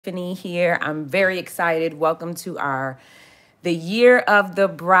Tiffany here. I'm very excited. Welcome to our the Year of the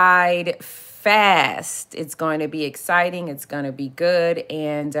Bride fast. It's going to be exciting. It's going to be good,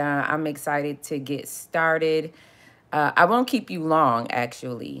 and I'm excited to get started. I won't keep you long,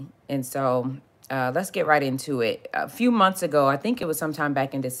 actually, and so let's get right into it. A few months ago, I think it was sometime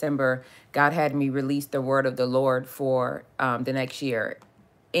back in December, God had me release the word of the Lord for the next year.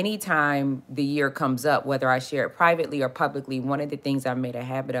 Anytime the year comes up, whether I share it privately or publicly, one of the things I've made a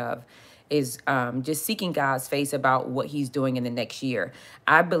habit of is just seeking God's face about what he's doing in the next year.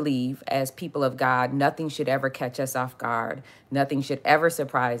 I believe as people of God, nothing should ever catch us off guard. Nothing should ever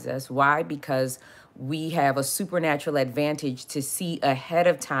surprise us. Why? Because we have a supernatural advantage to see ahead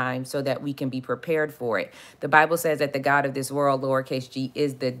of time so that we can be prepared for it. The Bible says that the God of this world, lowercase g,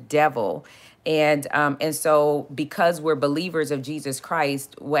 is the devil. And so because we're believers of Jesus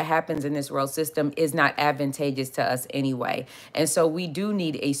Christ, what happens in this world system is not advantageous to us anyway. And so we do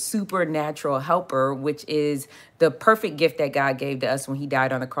need a supernatural helper, which is the perfect gift that God gave to us when he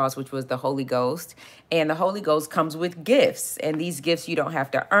died on the cross, which was the Holy Ghost. And the Holy Ghost comes with gifts. And these gifts you don't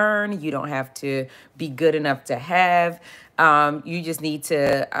have to earn. You don't have to be good enough to have. You just need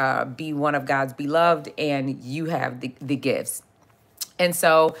to be one of God's beloved, and you have the gifts. And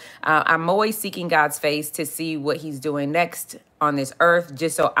so I'm always seeking God's face to see what he's doing next on this earth,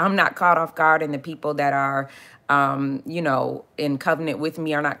 just so I'm not caught off guard and the people that are, in covenant with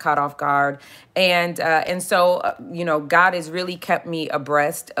me are not caught off guard. And so, God has really kept me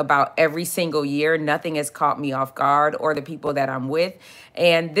abreast about every single year. Nothing has caught me off guard or the people that I'm with.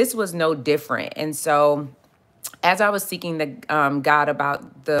 And this was no different. And so as I was seeking the God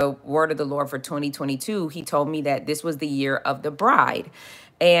about the word of the Lord for 2022, he told me that this was the year of the bride.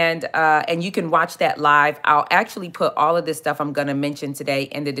 And you can watch that live. I'll actually put all of this stuff I'm going to mention today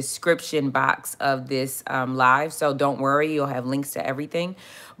in the description box of this live. So don't worry, you'll have links to everything.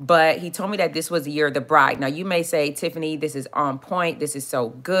 But he told me that this was the year of the bride. Now, you may say, Tiffany, this is on point. This is so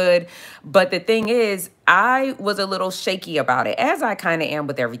good. But the thing is, I was a little shaky about it, as I kind of am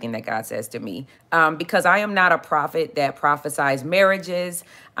with everything that God says to me, because I am not a prophet that prophesies marriages.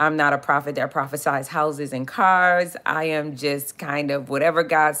 I'm not a prophet that prophesies houses and cars. I am just kind of whatever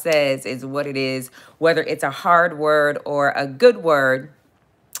God says is what it is, whether it's a hard word or a good word.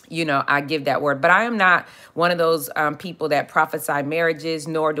 I give that word, but I am not one of those people that prophesy marriages,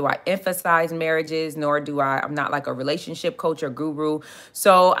 nor do I emphasize marriages, I'm not like a relationship coach or guru.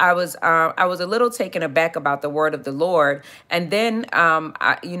 So I was a little taken aback about the word of the Lord. And then,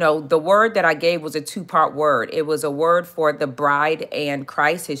 the word that I gave was a two-part word. It was a word for the bride and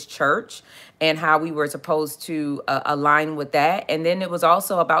Christ, his church, and how we were supposed to align with that. And then it was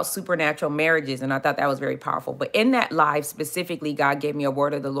also about supernatural marriages, and I thought that was very powerful. But in that live specifically, God gave me a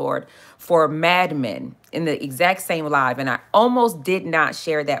word of the Lord for madmen in the exact same live, and I almost did not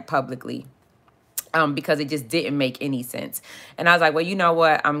share that publicly because it just didn't make any sense. And I was like, well, you know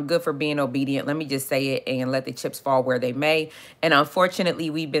what? I'm good for being obedient. Let me just say it and let the chips fall where they may. And unfortunately,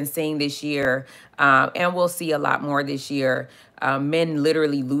 we've been seeing this year, and we'll see a lot more this year, men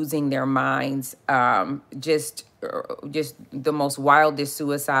literally losing their minds, just the most wildest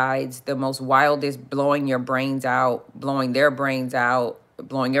suicides, the most wildest blowing your brains out, blowing their brains out,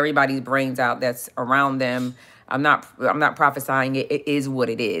 blowing everybody's brains out that's around them. I'm not prophesying it. It is what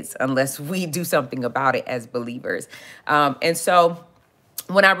it is, unless we do something about it as believers. And so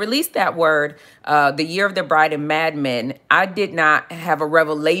when I released that word, the year of the bride and madmen, I did not have a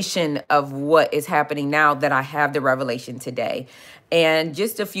revelation of what is happening now that I have the revelation today. And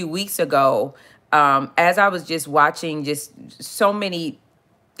just a few weeks ago, as I was just watching just so many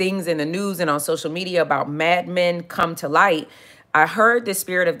things in the news and on social media about madmen come to light, I heard the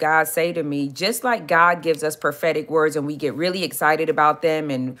Spirit of God say to me, just like God gives us prophetic words and we get really excited about them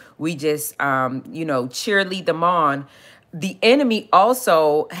and we just, cheerlead them on, the enemy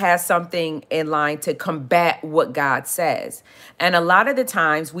also has something in line to combat what God says. And a lot of the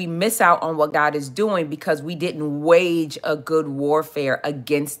times we miss out on what God is doing because we didn't wage a good warfare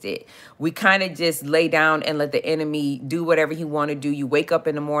against it. We kind of just lay down and let the enemy do whatever he want to do. You wake up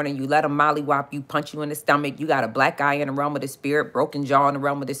in the morning, you let him mollywop you, punch you in the stomach. You got a black eye in the realm of the spirit, broken jaw in the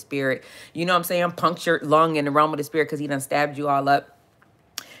realm of the spirit. You know what I'm saying? Punctured lung in the realm of the spirit because he done stabbed you all up.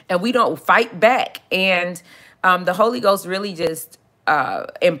 And we don't fight back. And the Holy Ghost really just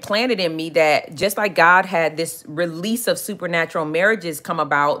implanted in me that just like God had this release of supernatural marriages come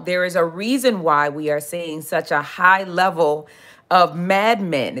about, there is a reason why we are seeing such a high level of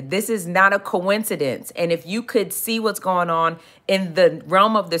madmen. This is not a coincidence. And if you could see what's going on in the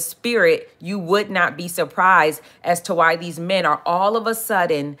realm of the spirit, you would not be surprised as to why these men are all of a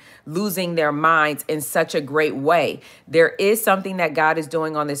sudden losing their minds in such a great way. There is something that God is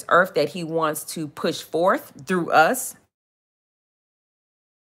doing on this earth that he wants to push forth through us.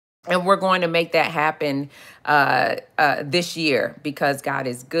 And we're going to make that happen this year because God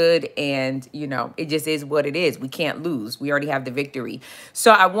is good, and it just is what it is. We can't lose. We already have the victory.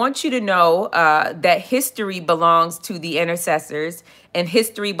 So I want you to know that history belongs to the intercessors, and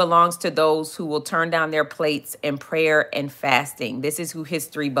history belongs to those who will turn down their plates in prayer and fasting. This is who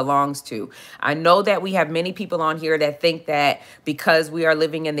history belongs to. I know that we have many people on here that think that because we are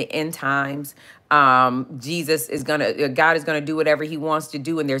living in the end times, God is gonna do whatever he wants to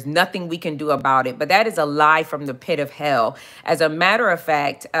do, and there's nothing we can do about it. But that is a lie from the pit of hell. As a matter of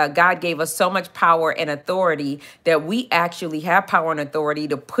fact, God gave us so much power and authority that we actually have power and authority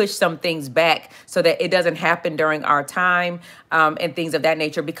to push some things back so that it doesn't happen during our time, and things of that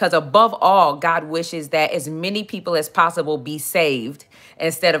nature. Because above all, God wishes that as many people as possible be saved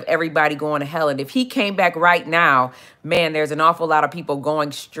instead of everybody going to hell. And if he came back right now, man, there's an awful lot of people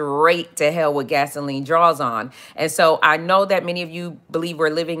going straight to hell with gasoline draws on. And so I know that many of you believe we're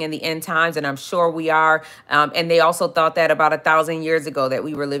living in the end times, and I'm sure we are. And they also thought that about 1,000 years ago that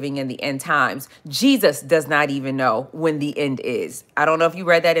we were living in the end times. Jesus does not even know when the end is. I don't know if you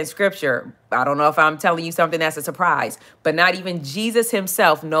read that in scripture. I don't know if I'm telling you something that's a surprise, but not even Jesus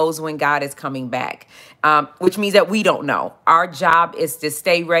himself knows when God is coming back, which means that we don't know. Our job is to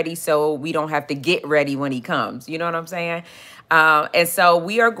stay ready so we don't have to get ready when he comes. You know what I'm saying? And so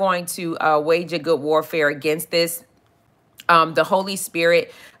we are going to wage a good warfare against this. The Holy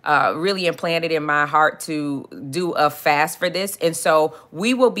Spirit really implanted in my heart to do a fast for this. And so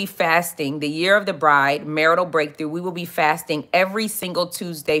we will be fasting the year of the bride, marital breakthrough. We will be fasting every single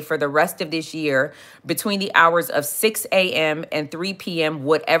Tuesday for the rest of this year between the hours of 6 a.m. and 3 p.m.,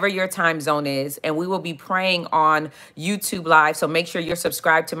 whatever your time zone is. And we will be praying on YouTube Live. So make sure you're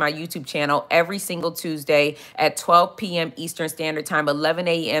subscribed to my YouTube channel every single Tuesday at 12 p.m. Eastern Standard Time, 11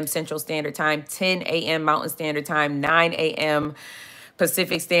 a.m. Central Standard Time, 10 a.m. Mountain Standard Time, 9 a.m.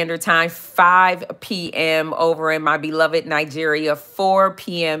 Pacific Standard Time, 5 p.m. over in my beloved Nigeria, 4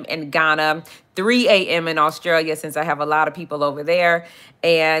 p.m. in Ghana, 3 a.m. in Australia, since I have a lot of people over there.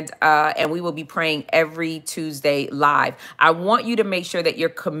 And we will be praying every Tuesday live. I want you to make sure that you're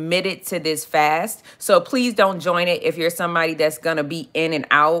committed to this fast. So please don't join it if you're somebody that's going to be in and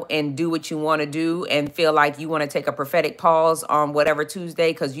out and do what you want to do and feel like you want to take a prophetic pause on whatever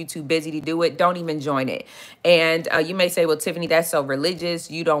Tuesday because you're too busy to do it. Don't even join it. And you may say, well, Tiffany, that's so religious.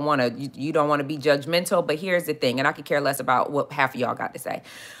 You don't want to be judgmental. But here's the thing, and I could care less about what half of y'all got to say.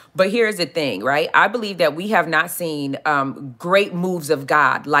 But here's the thing, right? I believe that we have not seen great moves of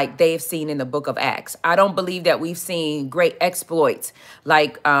God like they've seen in the book of Acts. I don't believe that we've seen great exploits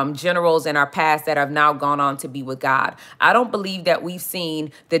like generals in our past that have now gone on to be with God. I don't believe that we've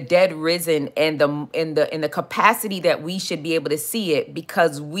seen the dead risen and in the capacity that we should be able to see it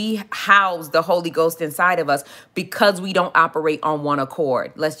because we house the Holy Ghost inside of us because we don't operate on one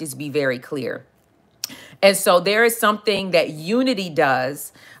accord. Let's just be very clear. And so there is something that unity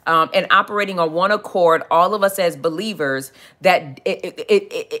does, and operating on one accord, all of us as believers, that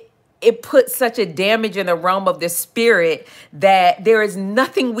it puts such a damage in the realm of the spirit that there is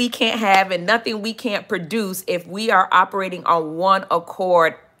nothing we can't have and nothing we can't produce if we are operating on one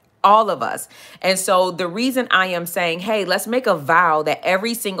accord, all of us. And so the reason I am saying, hey, let's make a vow that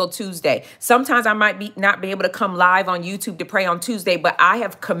every single Tuesday, sometimes I might not be able to come live on YouTube to pray on Tuesday, but I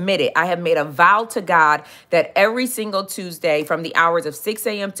have committed. I have made a vow to God that every single Tuesday from the hours of 6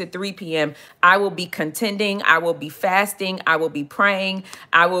 a.m. to 3 p.m., I will be contending. I will be fasting. I will be praying.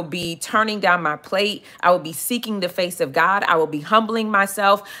 I will be turning down my plate. I will be seeking the face of God. I will be humbling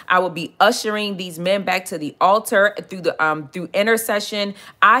myself. I will be ushering these men back to the altar through intercession.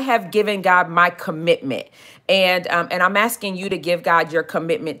 I have given God my commitment. And I'm asking you to give God your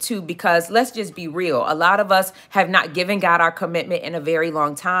commitment too, because let's just be real. A lot of us have not given God our commitment in a very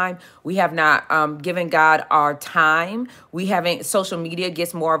long time. We have not given God our time. Social media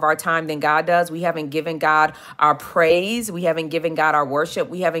gets more of our time than God does. We haven't given God our praise. We haven't given God our worship.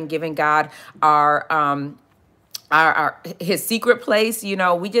 We haven't given God his secret place.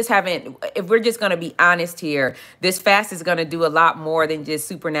 We just haven't. If we're just going to be honest here, this fast is going to do a lot more than just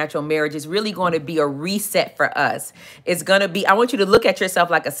supernatural marriage. It's really going to be a reset for us. It's going to be, I want you to look at yourself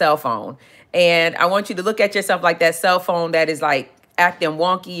like a cell phone, and I want you to look at yourself like that cell phone that is like acting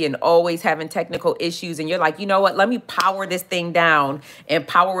wonky and always having technical issues, and you're like, you know what, let me power this thing down and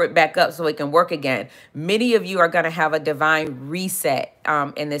power it back up so it can work again. Many of you are going to have a divine reset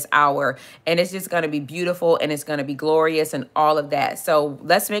in this hour, and it's just going to be beautiful, and it's going to be glorious and all of that. So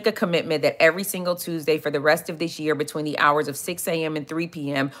let's make a commitment that every single Tuesday for the rest of this year, between the hours of 6 a.m. and 3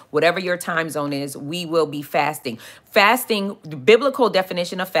 p.m., whatever your time zone is, we will be fasting. Fasting, the biblical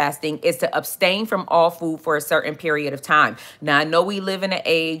definition of fasting is to abstain from all food for a certain period of time. Now, I know we live in an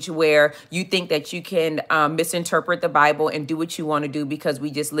age where you think that you can misinterpret the Bible and do what you want to do because we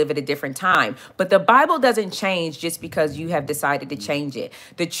just live at a different time. But the Bible doesn't change just because you have decided to change it.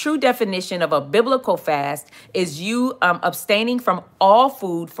 The true definition of a biblical fast is you abstaining from all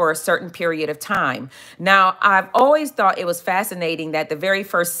food for a certain period of time. Now, I've always thought it was fascinating that the very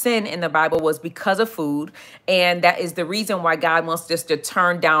first sin in the Bible was because of food, and that is the reason why God wants us to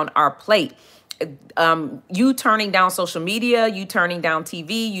turn down our plate. You turning down social media, you turning down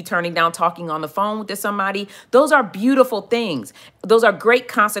TV, you turning down talking on the phone to somebody. Those are beautiful things. Those are great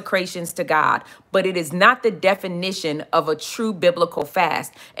consecrations to God, but it is not the definition of a true biblical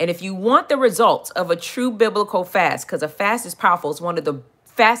fast. And if you want the results of a true biblical fast, because a fast is powerful, it's one of the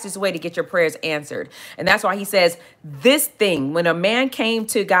fastest way to get your prayers answered. And that's why he says this thing, when a man came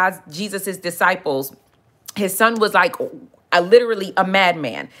to Jesus's disciples, his son was like literally a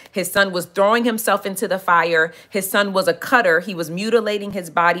madman. His son was throwing himself into the fire. His son was a cutter. He was mutilating his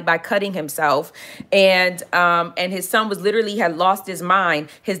body by cutting himself. And his son was literally had lost his mind.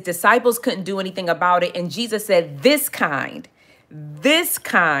 His disciples couldn't do anything about it. And Jesus said, this kind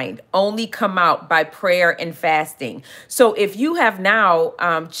only come out by prayer and fasting. So if you have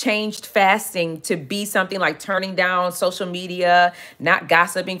now changed fasting to be something like turning down social media, not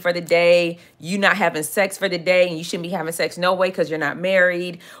gossiping for the day, you not having sex for the day, and you shouldn't be having sex no way because you're not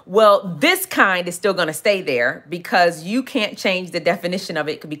married. Well, this kind is still going to stay there because you can't change the definition of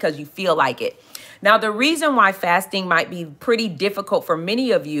it because you feel like it. Now, the reason why fasting might be pretty difficult for many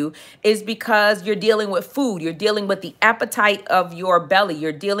of you is because you're dealing with food. You're dealing with the appetite of your belly.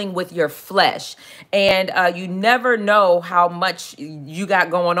 You're dealing with your flesh. And you never know how much you got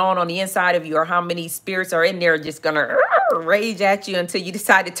going on the inside of you, or how many spirits are in there just going to rage at you until you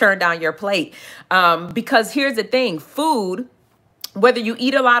decide to turn down your plate. Because here's the thing, food, whether you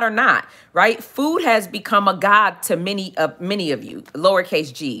eat a lot or not, right? Food has become a god to many of you,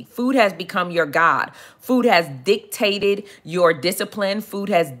 lowercase g. Food has become your god. Food has dictated your discipline. Food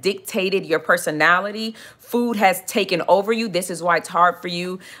has dictated your personality. Food has taken over you. This is why it's hard for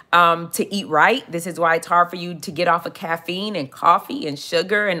you to eat right. This is why it's hard for you to get off of caffeine and coffee and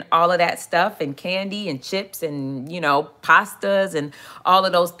sugar and all of that stuff, and candy and chips and, you know, pastas and all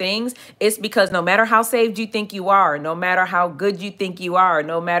of those things. It's because no matter how saved you think you are, no matter how good you think you are,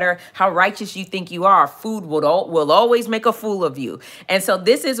 no matter how righteous you think you are, food will always make a fool of you. And so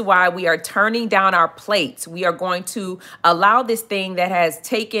this is why we are turning down our plates. We are going to allow this thing that has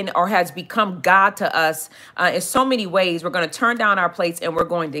taken or has become God to us in so many ways. We're going to turn down our plates and we're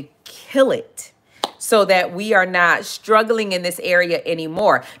going to kill it so that we are not struggling in this area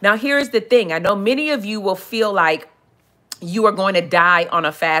anymore. Now, here's the thing. I know many of you will feel like you are going to die on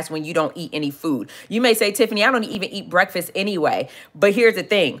a fast when you don't eat any food. You may say, Tiffany, I don't even eat breakfast anyway. But here's the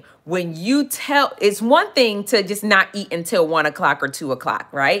thing. When you it's one thing to just not eat until 1 o'clock or 2 o'clock,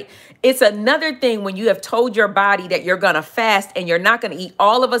 right? It's another thing when you have told your body that you're going to fast and you're not going to eat.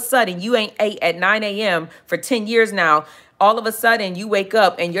 All of a sudden, you ain't ate at 9 a.m. for 10 years now. All of a sudden, you wake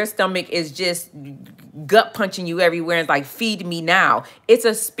up and your stomach is just gut punching you everywhere and like, feed me now. It's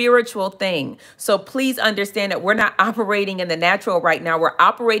a spiritual thing. So please understand that we're not operating in the natural right now. We're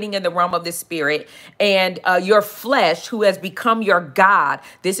operating in the realm of the spirit, and your flesh, who has become your God.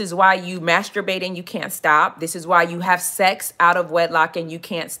 This is why you masturbate and you can't stop. This is why you have sex out of wedlock and you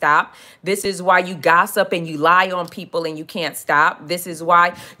can't stop. This is why you gossip and you lie on people and you can't stop. This is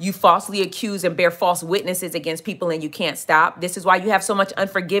why you falsely accuse and bear false witnesses against people and you can't stop. This is why you have so much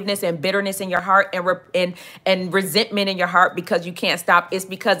unforgiveness and bitterness in your heart and resentment in your heart, because you can't stop. It's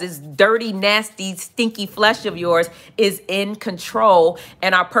because this dirty, nasty, stinky flesh of yours is in control.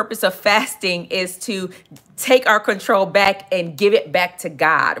 And our purpose of fasting is to take our control back and give it back to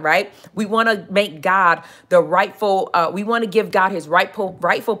God, right? We want to make God the rightful, we want to give God his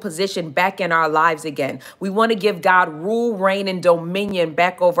rightful position back in our lives again. We want to give God rule, reign, and dominion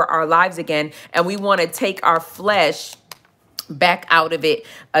back over our lives again. And we want to take our flesh back out of it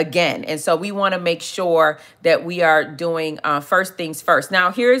again. And so we want to make sure that we are doing first things first.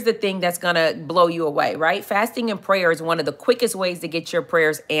 Now, here's the thing that's going to blow you away, right? Fasting and prayer is one of the quickest ways to get your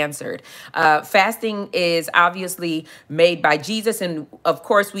prayers answered. Fasting is obviously made by Jesus. And of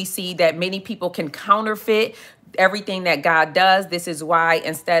course, we see that many people can counterfeit everything that God does. This is why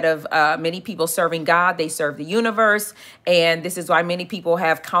instead of many people serving God, they serve the universe. And this is why many people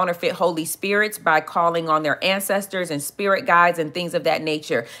have counterfeit Holy Spirits by calling on their ancestors and spirit guides and things of that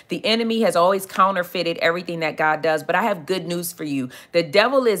nature. The enemy has always counterfeited everything that God does. But I have good news for you. The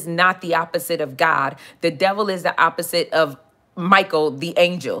devil is not the opposite of God. The devil is the opposite of Michael, the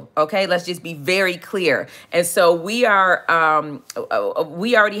angel. Okay, let's just be very clear. And so we already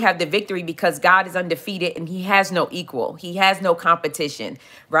have the victory because God is undefeated and he has no equal. He has no competition,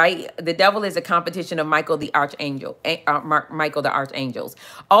 right? The devil is a competition of Michael, the archangel, Michael, the archangels.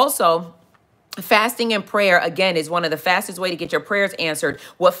 Also, fasting and prayer, again, is one of the fastest way to get your prayers answered.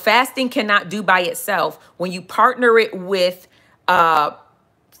 What fasting cannot do by itself, when you partner it with,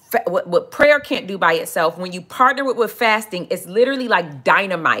 what prayer can't do by itself, when you partner it with fasting, it's literally like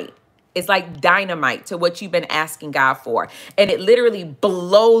dynamite. It's like dynamite to what you've been asking God for. And it literally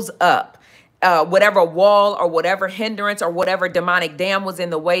blows up whatever wall or whatever hindrance or whatever demonic dam was in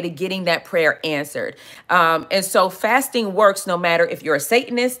the way to getting that prayer answered. And so fasting works no matter if you're a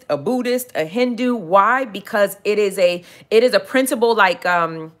Satanist, a Buddhist, a Hindu. Why? Because it is a principle like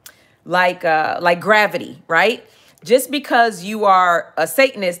gravity, right? Just because you are a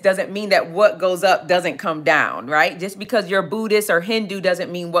Satanist doesn't mean that what goes up doesn't come down, right? Just because you're Buddhist or Hindu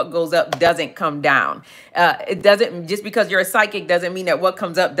doesn't mean what goes up doesn't come down. Just because you're a psychic doesn't mean that what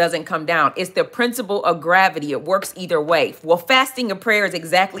comes up doesn't come down. It's the principle of gravity. It works either way. Well, fasting and prayer is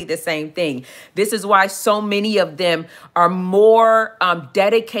exactly the same thing. This is why so many of them are more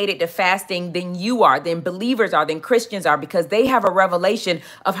dedicated to fasting than you are, than believers are, than Christians are, because they have a revelation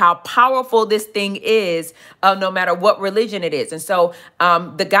of how powerful this thing is, no matter what religion it is. And so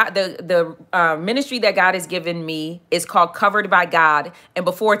the ministry that God has given me is called Covered by God. And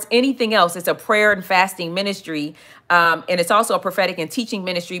before it's anything else, it's a prayer and fasting ministry. And it's also a prophetic and teaching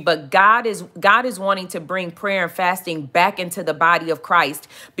ministry. But God is wanting to bring prayer and fasting back into the body of Christ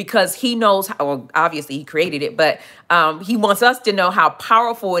because he knows how, well, obviously he created it, but he wants us to know how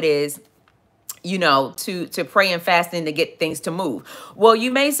powerful it is, you know, to pray and fast and to get things to move. Well,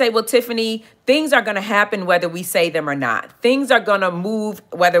 you may say, well, Tiphani, things are going to happen whether we say them or not. Things are going to move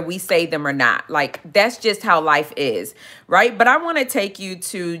whether we say them or not. Like, that's just how life is, right? But I want to take you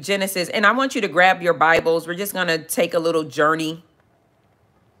to Genesis, and I want you to grab your Bibles. We're just going to take a little journey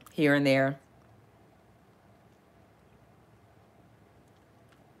here and there.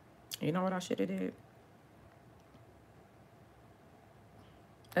 You know what I should have did?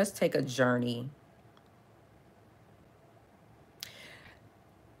 Let's take a journey.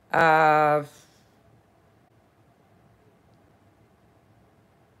 I'm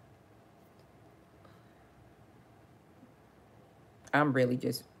really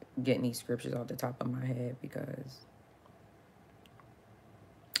just getting these scriptures off the top of my head because,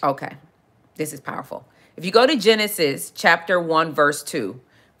 okay, this is powerful. If you go to Genesis chapter 1, verse 2,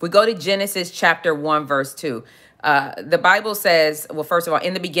 if we go to Genesis chapter 1, verse 2, the Bible says, well, first of all,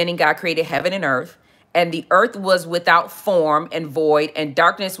 in the beginning, God created heaven and earth, and the earth was without form and void, and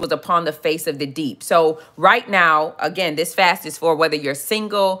darkness was upon the face of the deep. So right now, again, this fast is for whether you're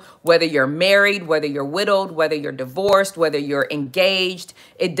single, whether you're married, whether you're widowed, whether you're divorced, whether you're engaged.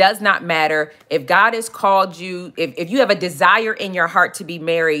 It does not matter. If God has called you, if you have a desire in your heart to be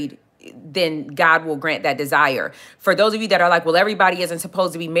married, then God will grant that desire. For those of you that are like, well, everybody isn't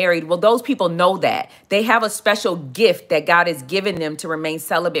supposed to be married. Well, those people know that. They have a special gift that God has given them to remain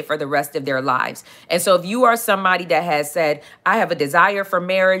celibate for the rest of their lives. And so if you are somebody that has said, I have a desire for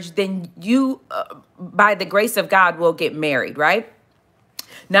marriage, then you, by the grace of God, will get married, right?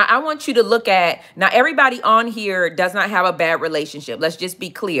 Now, I want you to look at, now everybody on here does not have a bad relationship. Let's just be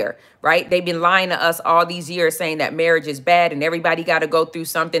clear, right? They've been lying to us all these years saying that marriage is bad and everybody got to go through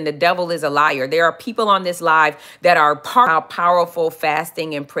something. The devil is a liar. There are people on this live that are part of how powerful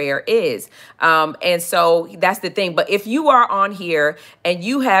fasting and prayer is. And so that's the thing. But if you are on here and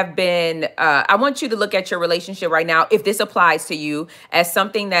you have been, I want you to look at your relationship right now, if this applies to you, as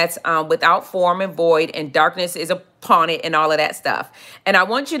something that's without form and void, and darkness is upon it and all of that stuff. And I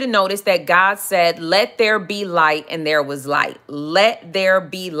want you to notice that God said, let there be light, and there was light. Let there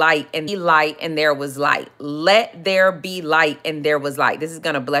be light, and there was light. Let there be light, and there was light. This is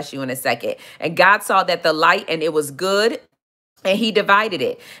going to bless you in a second. And God saw that the light, and it was good, and he divided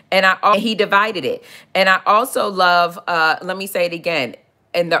it. And I also love, let me say it again.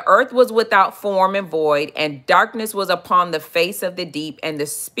 And the earth was without form and void, and darkness was upon the face of the deep, and the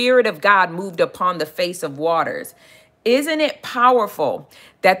Spirit of God moved upon the face of waters. Isn't it powerful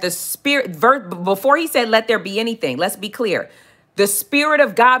that the Spirit, before he said, let there be anything, let's be clear, the Spirit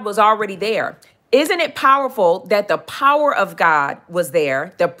of God was already there. Isn't it powerful that the power of God was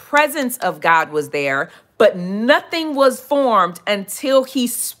there, the presence of God was there, but nothing was formed until he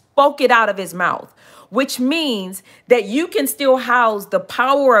spoke it out of his mouth. Which means that you can still house the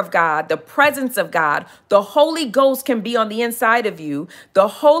power of God, the presence of God. The Holy Ghost can be on the inside of you. The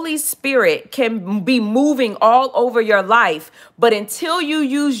Holy Spirit can be moving all over your life. But until you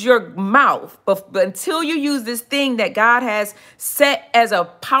use your mouth, until you use this thing that God has set as a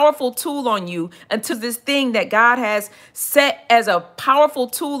powerful tool on you, until this thing that God has set as a powerful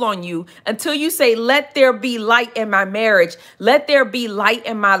tool on you, until you say, let there be light in my marriage, let there be light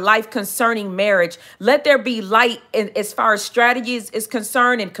in my life concerning marriage, let there be light as far as strategies is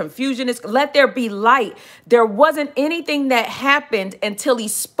concerned and confusion is, let there be light. There wasn't anything that happened until he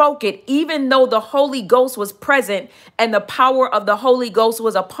spoke it, even though the Holy Ghost was present and the power of the Holy Ghost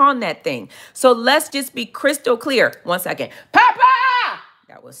was upon that thing. So let's just be crystal clear. One second. Papa!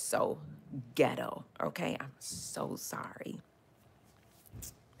 That was so ghetto. Okay. I'm so sorry.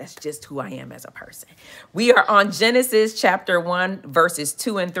 That's just who I am as a person. We are on Genesis chapter 1, verses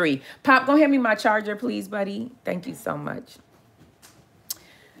 2 and 3. Pop, go hand me my charger, please, buddy. Thank you so much.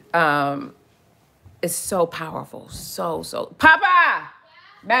 It's so powerful. So. Papa!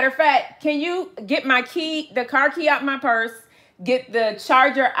 Matter of fact, can you get my key, the car key out my purse, get the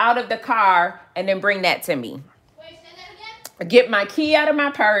charger out of the car, and then bring that to me? Wait, say that again? Get my key out of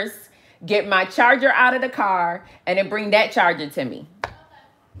my purse, get my charger out of the car, and then bring that charger to me.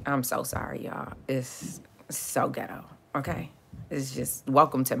 I'm so sorry, y'all. It's so ghetto, okay? It's just,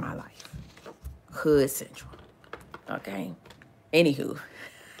 welcome to my life. Hood Central, okay? Anywho.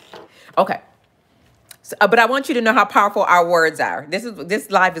 Okay. So, but I want you to know how powerful our words are.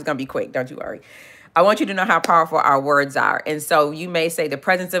 This live is going to be quick, don't you worry. I want you to know how powerful our words are. And so you may say the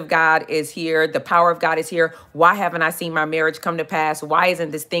presence of God is here. The power of God is here. Why haven't I seen my marriage come to pass? Why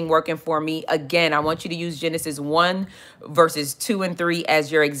isn't this thing working for me? Again, I want you to use Genesis 1, verses 2 and 3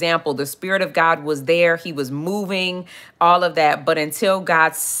 as your example. The Spirit of God was there. He was moving, all of that. But until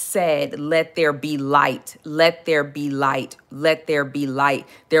God said, let there be light, let there be light, let there be light,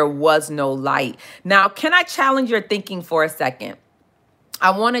 there was no light. Now, can I challenge your thinking for a second?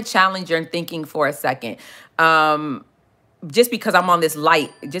 I want to challenge your thinking for a second. Just because I'm on this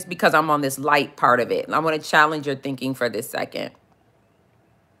light part of it. I want to challenge your thinking for this second.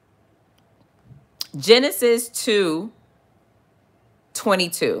 Genesis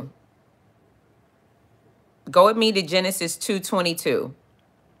 2:22. Go with me to Genesis 2:22.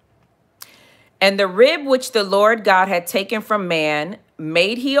 And the rib which the Lord God had taken from man,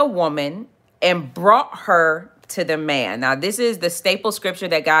 made he a woman and brought her to the man. Now, this is the staple scripture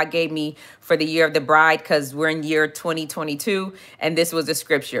that God gave me for the year of the bride, because we're in year 2022, and this was the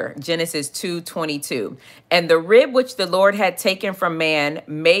scripture, Genesis 2:22. And the rib which the Lord had taken from man,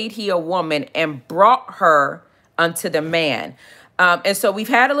 made he a woman and brought her unto the man. And so we've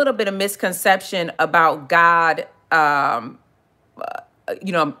had a little bit of misconception about God,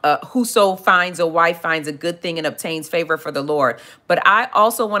 whoso finds a wife finds a good thing and obtains favor for the Lord. But I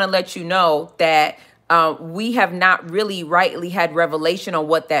also want to let you know that we have not really rightly had revelation on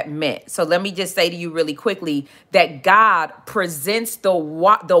what that meant. So let me just say to you really quickly that God presents the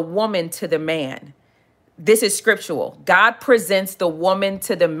woman to the man. This is scriptural. God presents the woman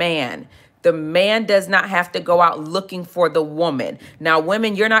to the man. The man does not have to go out looking for the woman. Now,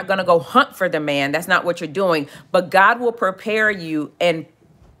 women, you're not going to go hunt for the man. That's not what you're doing. But God will prepare you and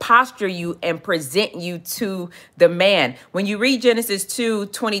posture you and present you to the man. When you read Genesis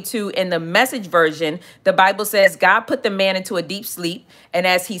 2:22 in the Message version, the Bible says God put the man into a deep sleep, and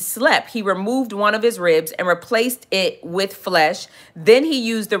as he slept, he removed one of his ribs and replaced it with flesh. Then he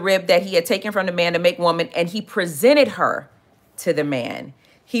used the rib that he had taken from the man to make woman, and he presented her to the man.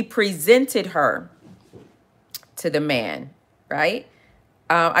 He presented her to the man, right?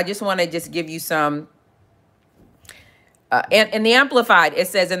 I just want to just give you some. In the Amplified, it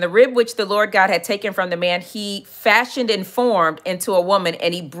says, and the rib which the Lord God had taken from the man, he fashioned and formed into a woman,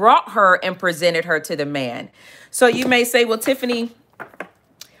 and he brought her and presented her to the man. So you may say, well, Tiffany,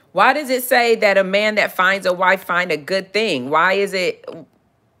 why does it say that a man that finds a wife find a good thing? Why is it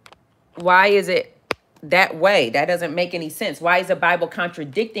that way? That doesn't make any sense. Why is the Bible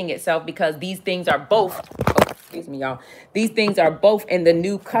contradicting itself? Because these things are both, excuse me, y'all. These things are both in the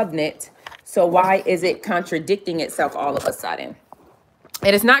new covenant. So why is it contradicting itself all of a sudden?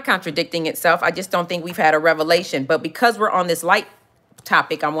 It is not contradicting itself. I just don't think we've had a revelation. But because we're on this light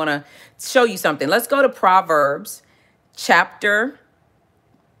topic, I want to show you something. Let's go to Proverbs chapter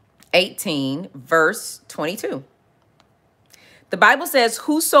 18, verse 22. The Bible says,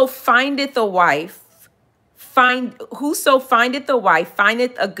 whoso findeth a wife whoso findeth a wife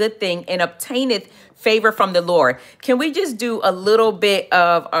findeth a good thing and obtaineth favor from the Lord. Can we just do a little bit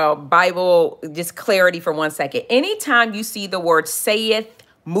of Bible just clarity for 1 second? Anytime you see the word saith,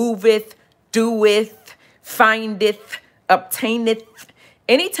 moveth, doeth, findeth, obtaineth,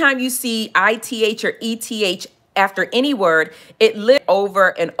 anytime you see ith or eth after any word, it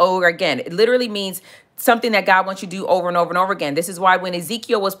over and over again. It literally means something that God wants you to do over and over and over again. This is why when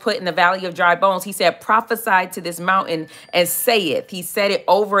Ezekiel was put in the valley of dry bones, he said, prophesy to this mountain and say it. He said it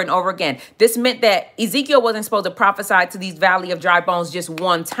over and over again. This meant that Ezekiel wasn't supposed to prophesy to these valley of dry bones just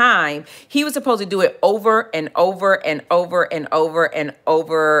one time. He was supposed to do it over and over and over and over and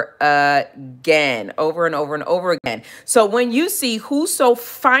over again, over and over and over again. So when you see whoso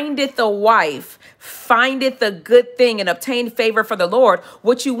findeth a wife, findeth a good thing and obtain favor for the Lord,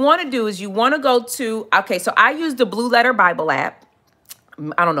 what you want to do is you want to go to, okay, so I use the Blue Letter Bible app.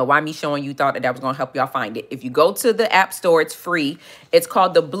 I don't know why me showing you thought that was going to help y'all find it. If you go to the app store, it's free. It's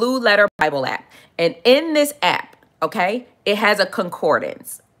called the Blue Letter Bible app. And in this app, okay, it has a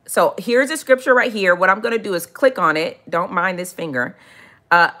concordance. So here's a scripture right here. What I'm going to do is click on it. Don't mind this finger.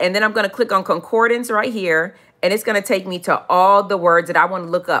 And then I'm going to click on concordance right here. And it's going to take me to all the words that I want to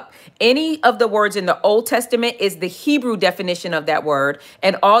look up. Any of the words in the Old Testament is the Hebrew definition of that word.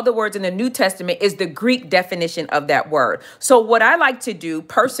 And all the words in the New Testament is the Greek definition of that word. So what I like to do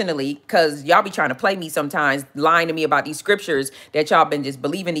personally, because y'all be trying to play me sometimes, lying to me about these scriptures that y'all been just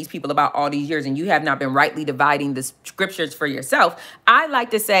believing these people about all these years, and you have not been rightly dividing the scriptures for yourself. I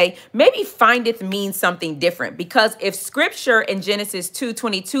like to say maybe findeth means something different, because if scripture in Genesis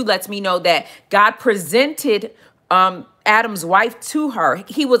 2:22 lets me know that God presented Adam's wife to her,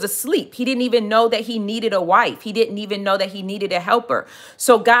 he was asleep. He didn't even know that he needed a wife. He didn't even know that he needed a helper.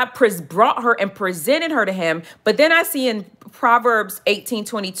 So God brought her and presented her to him. But then I see in Proverbs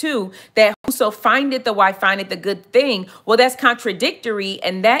 18:22 that whoso findeth the wife findeth the good thing. Well, that's contradictory.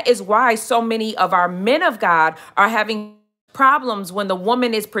 And that is why so many of our men of God are having problems when the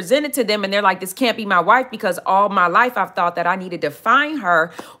woman is presented to them and they're like, this can't be my wife because all my life I've thought that I needed to find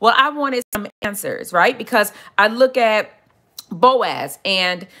her. Well, I wanted some answers, right? Because I look at Boaz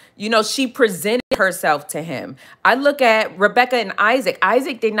and, you know, she presented herself to him. I look at Rebecca and Isaac.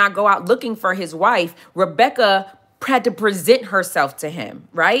 Isaac did not go out looking for his wife. Rebecca had to present herself to him,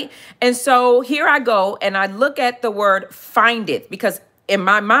 right? And so here I go and I look at the word findeth, because in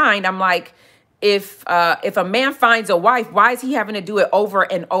my mind, I'm like, if a man finds a wife, why is he having to do it over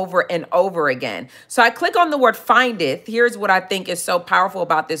and over and over again? So I click on the word findeth. Here's what I think is so powerful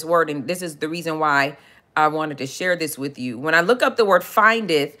about this word. And this is the reason why I wanted to share this with you. When I look up the word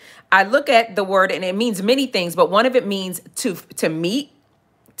findeth, I look at the word and it means many things, but one of it means to meet,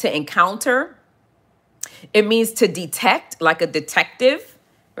 to encounter. It means to detect, like a detective,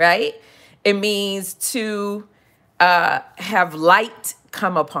 right? It means to have light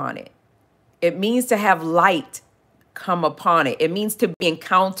come upon it. It means to have light come upon it. It means to be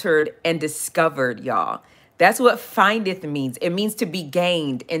encountered and discovered, y'all. That's what findeth means. It means to be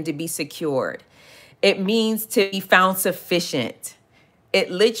gained and to be secured. It means to be found sufficient. It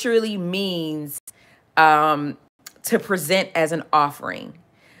literally means to present as an offering.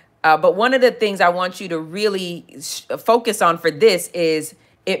 But one of the things I want you to really focus on for this is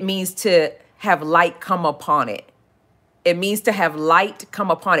it means to have light come upon it. It means to have light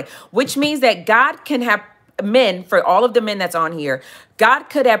come upon it, which means that God can have men, for all of the men that's on here, God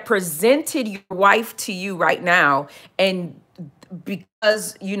could have presented your wife to you right now. And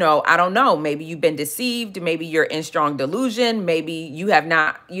because, you know, I don't know, maybe you've been deceived, maybe you're in strong delusion, maybe you have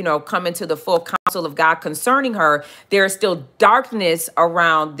not, you know, come into the full counsel of God concerning her. There is still darkness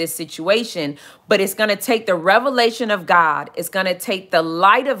around this situation, but it's going to take the revelation of God. It's going to take the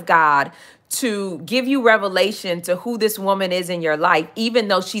light of God to give you revelation to who this woman is in your life, even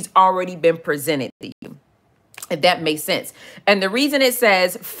though she's already been presented to you, if that makes sense. And the reason it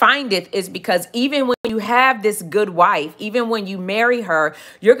says findeth is because even when you have this good wife, even when you marry her,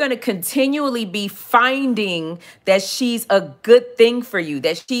 you're going to continually be finding that she's a good thing for you,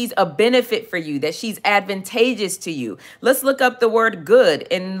 that she's a benefit for you, that she's advantageous to you. Let's look up the word good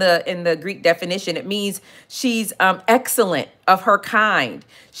in the Greek definition. It means she's excellent, of her kind.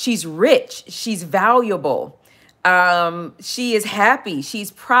 She's rich. She's valuable. She is happy.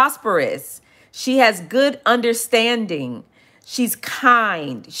 She's prosperous. She has good understanding. She's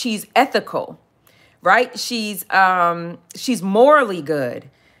kind. She's ethical, right? She's morally good.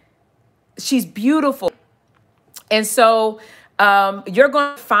 She's beautiful. And so you're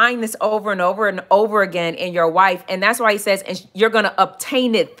going to find this over and over and over again in your wife. And that's why he says, and you're going to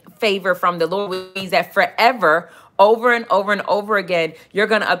obtain it favor from the Lord, which means that forever, over and over and over again, you're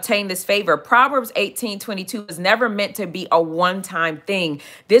going to obtain this favor. Proverbs 18:22 was never meant to be a one-time thing.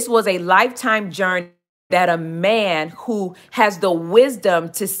 This was a lifetime journey that a man who has the wisdom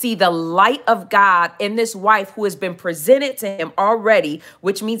to see the light of God in this wife who has been presented to him already,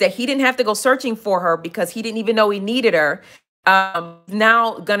 which means that he didn't have to go searching for her because he didn't even know he needed her.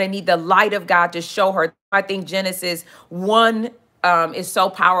 Now gonna need the light of God to show her. I think Genesis 1 is so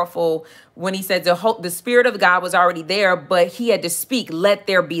powerful when he says the Spirit of God was already there, but he had to speak, let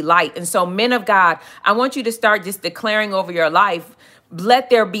there be light. And so, men of God, I want you to start just declaring over your life, let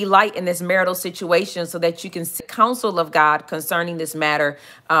there be light in this marital situation so that you can seek counsel of God concerning this matter,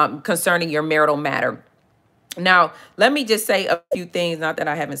 concerning your marital matter. Now, let me just say a few things, not that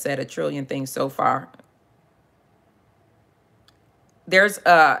I haven't said a trillion things so far. There's,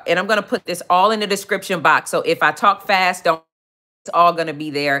 and I'm going to put this all in the description box. So if I talk fast, it's all going to be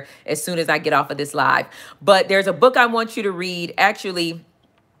there as soon as I get off of this live. But there's a book I want you to read, actually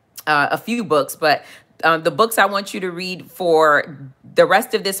a few books, but the books I want you to read for the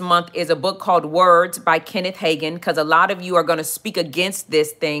rest of this month is a book called Words by Kenneth Hagin, because a lot of you are going to speak against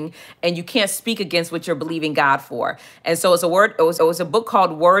this thing and you can't speak against what you're believing God for. And so it's a book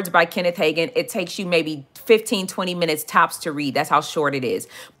called Words by Kenneth Hagin. It takes you maybe 15, 20 minutes tops to read. That's how short it is.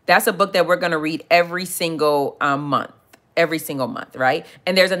 That's a book that we're going to read every single month. Every single month, right?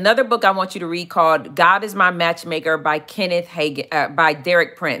 And there's another book I want you to read called God is My Matchmaker by Kenneth Hagin, by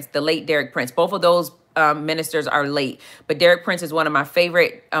Derek Prince, the late Derek Prince. Both of those ministers are late, but Derek Prince is one of my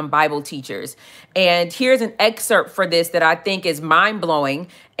favorite Bible teachers. And here's an excerpt for this that I think is mind-blowing.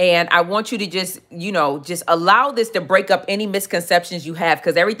 And I want you to just allow this to break up any misconceptions you have,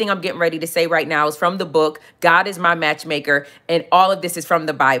 because everything I'm getting ready to say right now is from the book, God is My Matchmaker, and all of this is from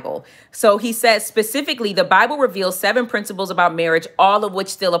the Bible. So he says specifically, the Bible reveals 7 principles about marriage, all of which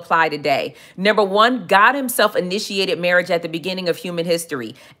still apply today. Number 1, God himself initiated marriage at the beginning of human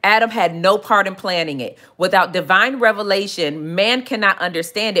history. Adam had no part in planning it. Without divine revelation, man cannot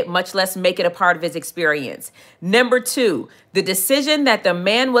understand it, much less make it a part of his experience. Number 2, the decision that the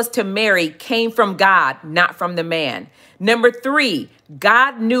man was to marry came from God, not from the man. Number 3,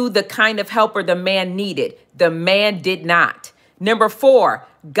 God knew the kind of helper the man needed. The man did not. Number 4,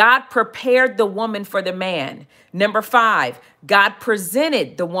 God prepared the woman for the man. Number 5, God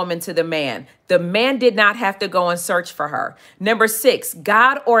presented the woman to the man. The man did not have to go and search for her. Number 6,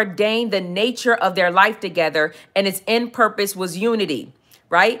 God ordained the nature of their life together, and its end purpose was unity.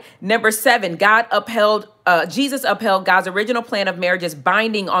 Right? Number 7, Jesus upheld God's original plan of marriage as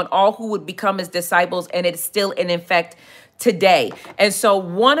binding on all who would become his disciples, and it's still in effect today. And so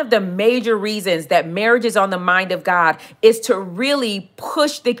one of the major reasons that marriage is on the mind of God is to really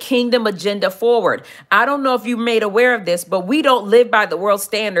push the kingdom agenda forward. I don't know if you're made aware of this, but we don't live by the world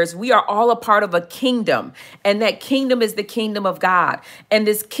standards. We are all a part of a kingdom, and that kingdom is the kingdom of God. And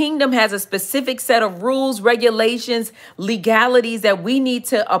this kingdom has a specific set of rules, regulations, legalities that we need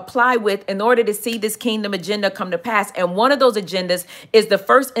to apply with in order to see this kingdom agenda come to pass. And one of those agendas is the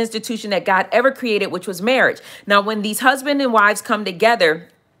first institution that God ever created, which was marriage. Now, when these husbands and wives come together,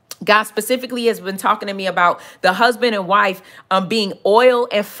 God specifically has been talking to me about the husband and wife being oil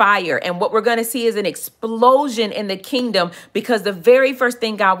and fire. And what we're going to see is an explosion in the kingdom, because the very first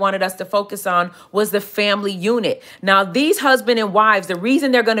thing God wanted us to focus on was the family unit. Now, these husband and wives, the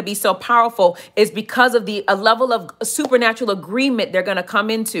reason they're going to be so powerful is because of a level of supernatural agreement they're going to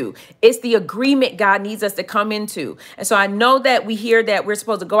come into. It's the agreement God needs us to come into. And so I know that we hear that we're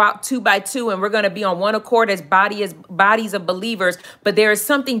supposed to go out 2 by 2 and we're going to be on one accord as bodies of believers. But there is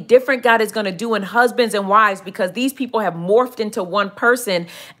something different God is going to do in husbands and wives, because these people have morphed into one person,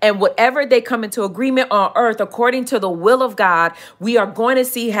 and whatever they come into agreement on earth, according to the will of God, we are going to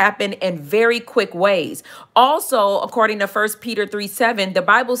see happen in very quick ways. Also, according to 1 Peter 3:7, the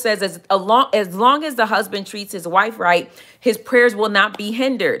Bible says as long as the husband treats his wife right, his prayers will not be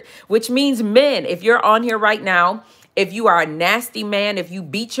hindered, which means men, if you're on here right now, if you are a nasty man, if you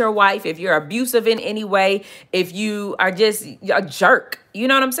beat your wife, if you're abusive in any way, if you are just a jerk, you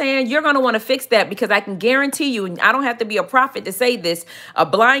know what I'm saying? You're going to want to fix that, because I can guarantee you, and I don't have to be a prophet to say this, a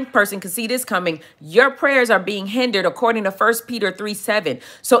blind person can see this coming. Your prayers are being hindered according to 1 Peter 3:7.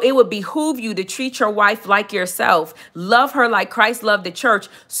 So it would behoove you to treat your wife like yourself, love her like Christ loved the church,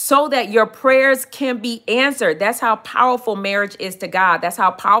 so that your prayers can be answered. That's how powerful marriage is to God. That's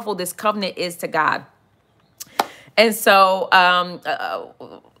how powerful this covenant is to God. And so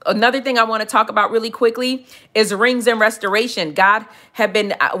another thing I want to talk about really quickly is rings and restoration. God have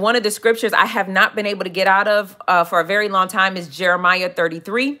been, one of the scriptures I have not been able to get out of for a very long time is Jeremiah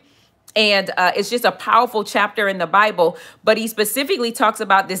 33. And it's just a powerful chapter in the Bible. But he specifically talks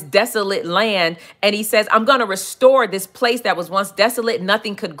about this desolate land. And he says, I'm going to restore this place that was once desolate.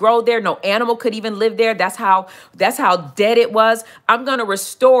 Nothing could grow there. No animal could even live there. That's how dead it was. I'm going to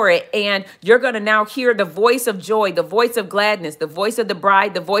restore it. And you're going to now hear the voice of joy, the voice of gladness, the voice of the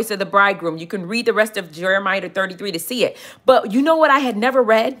bride, the voice of the bridegroom. You can read the rest of Jeremiah 33 to see it. But you know what I had never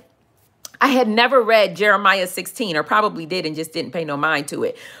read? I had never read Jeremiah 16, or probably did and just didn't pay no mind to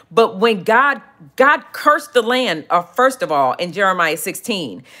it. But when God cursed the land, first of all, in Jeremiah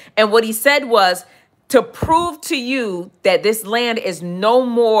 16, and what he said was, to prove to you that this land is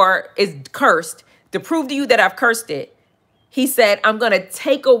cursed, to prove to you that I've cursed it, he said, I'm going to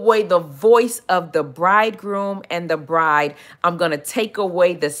take away the voice of the bridegroom and the bride. I'm going to take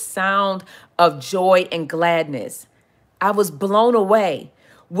away the sound of joy and gladness. I was blown away.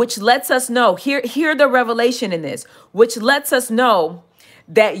 Which lets us know, hear the revelation in this, which lets us know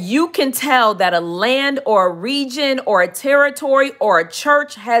that you can tell that a land or a region or a territory or a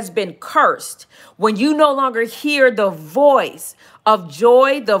church has been cursed when you no longer hear the voice of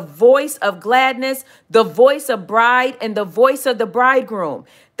joy, the voice of gladness, the voice of bride, and the voice of the bridegroom.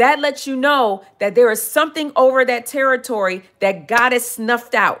 That lets you know that there is something over that territory that God has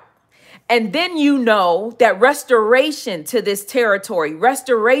snuffed out. And then you know that restoration to this territory,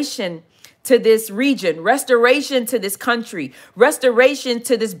 restoration to this region, restoration to this country, restoration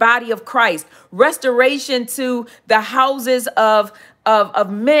to this body of Christ, restoration to the houses of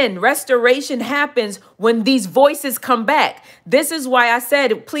men. Restoration happens when these voices come back. This is why I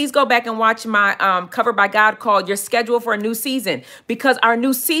said, please go back and watch my Covered by God called Your Schedule for a New Season, because our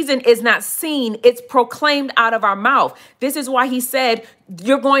new season is not seen. It's proclaimed out of our mouth. This is why he said,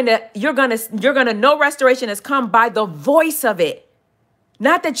 you're going to know restoration has come by the voice of it.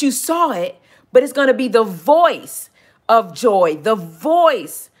 Not that you saw it, but it's going to be the voice of joy, the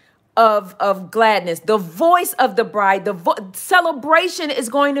voice of gladness, the voice of the bride. Celebration is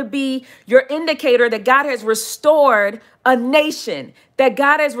going to be your indicator that God has restored a nation, that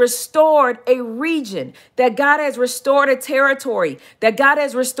God has restored a region, that God has restored a territory, that God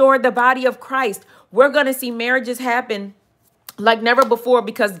has restored the body of Christ. We're going to see marriages happen like never before,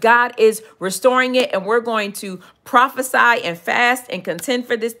 because God is restoring it, and we're going to prophesy and fast and contend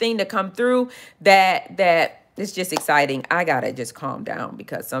for this thing to come through. That it's just exciting. I gotta just calm down,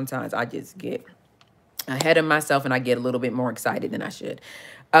 because sometimes I just get ahead of myself and I get a little bit more excited than I should.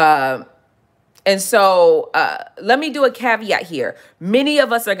 And so let me do a caveat here. Many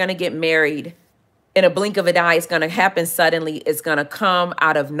of us are going to get married in a blink of an eye. It's going to happen suddenly. It's going to come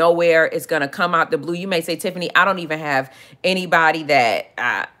out of nowhere. It's going to come out the blue. You may say, Tiffany, I don't even have anybody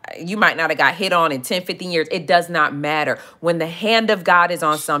that you might not have got hit on in 10, 15 years. It does not matter. When the hand of God is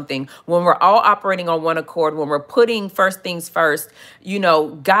on something, when we're all operating on one accord, when we're putting first things first, you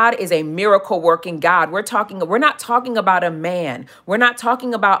know, God is a miracle working God. We're not talking about a man. We're not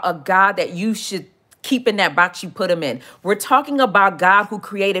talking about a God that you should keep in that box you put him in. We're talking about God who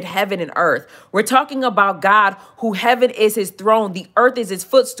created heaven and earth. We're talking about God who heaven is his throne, the earth is his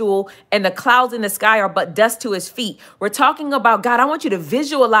footstool, and the clouds in the sky are but dust to his feet. We're talking about God. I want you to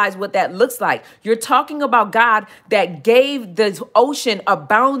visualize what that looks like. You're talking about God that gave the ocean a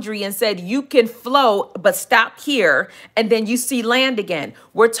boundary and said, you can flow, but stop here. And then you see land again.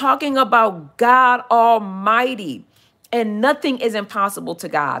 We're talking about God Almighty, and nothing is impossible to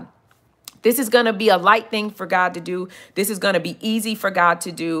God. This is going to be a light thing for God to do. This is going to be easy for God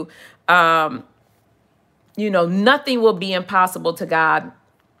to do. You know, nothing will be impossible to God.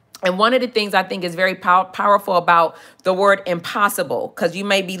 And one of the things I think is very powerful about the word impossible, because you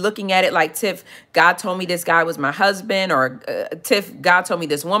may be looking at it like, Tiff, God told me this guy was my husband, or Tiff, God told me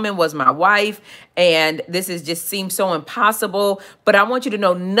this woman was my wife, and this just seems so impossible. But I want you to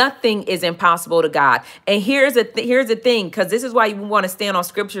know nothing is impossible to God. And here's the thing, because this is why we want to stand on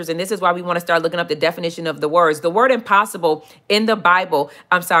scriptures, and this is why we want to start looking up the definition of the words. The word impossible in the Bible,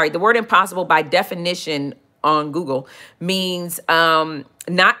 the word impossible by definition on Google means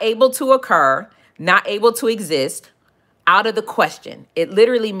not able to occur, not able to exist, out of the question. It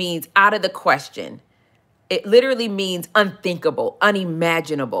literally means out of the question. It literally means unthinkable,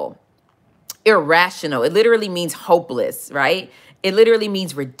 unimaginable, irrational. It literally means hopeless, right? It literally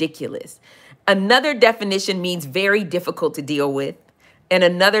means ridiculous. Another definition means very difficult to deal with. And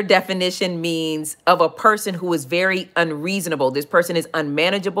another definition means of a person who is very unreasonable. This person is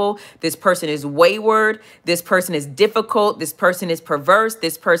unmanageable. This person is wayward. This person is difficult. This person is perverse.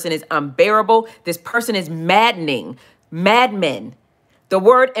 This person is unbearable. This person is maddening. Madmen. The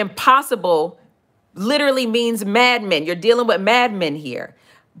word impossible literally means madmen. You're dealing with madmen here.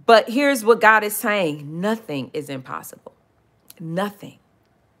 But here's what God is saying. Nothing is impossible. Nothing.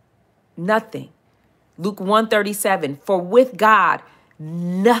 Nothing. Luke 1:37, for with God,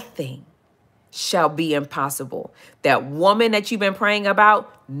 nothing shall be impossible. That woman that you've been praying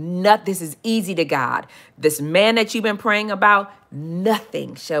about, this is easy to God. This man that you've been praying about,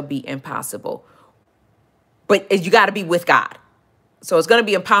 nothing shall be impossible. But you got to be with God. So it's going to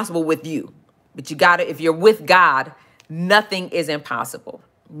be impossible with you. But you got to, if you're with God, nothing is impossible.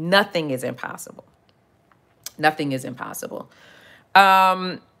 Nothing is impossible. Nothing is impossible.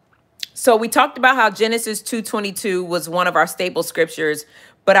 So we talked about how Genesis 2:22 was one of our staple scriptures,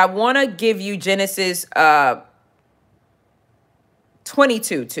 but I want to give you Genesis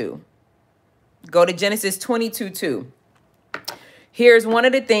 22:2. Go to Genesis 22:2. Here's one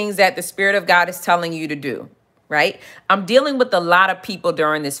of the things that the Spirit of God is telling you to do, right? I'm dealing with a lot of people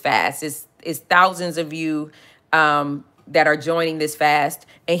during this fast. It's thousands of you that are joining this fast.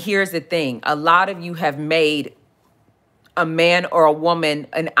 And here's the thing. A lot of you have made a man or a woman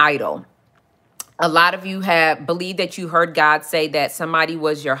an idol. A lot of you have believed that you heard God say that somebody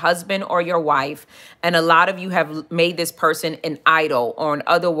was your husband or your wife. And a lot of you have made this person an idol, or in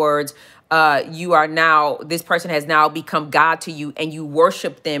other words, this person has now become God to you, and you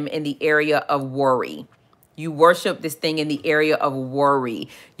worship them in the area of worry. You worship this thing in the area of worry.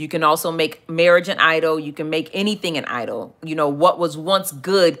 You can also make marriage an idol. You can make anything an idol. You know, what was once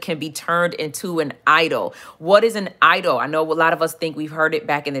good can be turned into an idol. What is an idol? I know a lot of us think we've heard it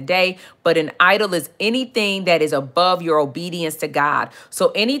back in the day, but an idol is anything that is above your obedience to God.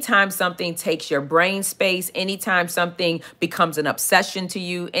 So anytime something takes your brain space, anytime something becomes an obsession to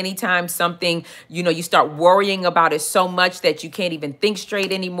you, anytime something, you start worrying about it so much that you can't even think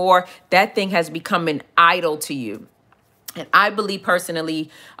straight anymore, that thing has become an idol to you. And I believe personally,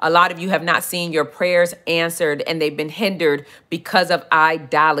 a lot of you have not seen your prayers answered, and they've been hindered because of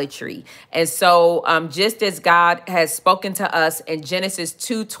idolatry. And so just as God has spoken to us in Genesis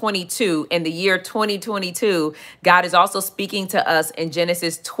 2:22, in the year 2022, God is also speaking to us in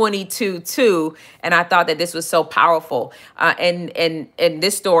Genesis 22:2. And I thought that this was so powerful. And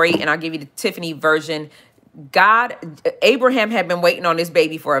this story, and I'll give you the Tiphani version, Abraham had been waiting on this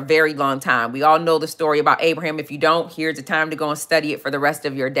baby for a very long time. We all know the story about Abraham. If you don't, here's the time to go and study it for the rest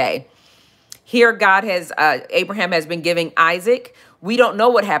of your day. Here, Abraham has been giving Isaac. We don't know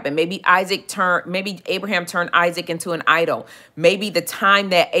what happened. Maybe Abraham turned Isaac into an idol. Maybe the time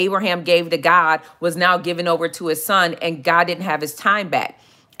that Abraham gave to God was now given over to his son, and God didn't have his time back.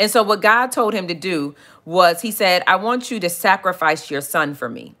 And so what God told him to do was, he said, I want you to sacrifice your son for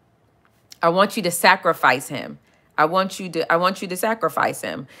me. I want you to sacrifice him. I want you to sacrifice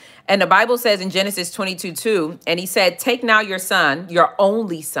him. And the Bible says in Genesis 22:2, and he said, take now your son, your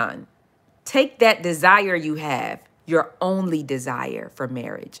only son. Take that desire you have, your only desire for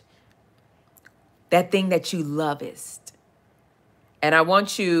marriage, that thing that you lovest. And I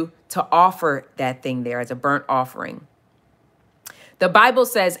want you to offer that thing there as a burnt offering. The Bible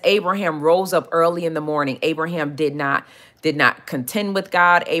says Abraham rose up early in the morning. Abraham did not contend with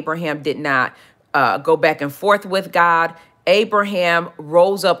God. Abraham did not go back and forth with God. Abraham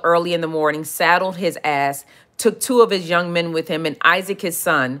rose up early in the morning, saddled his ass, took 2 of his young men with him and Isaac, his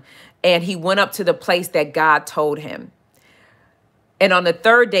son, and he went up to the place that God told him. And on the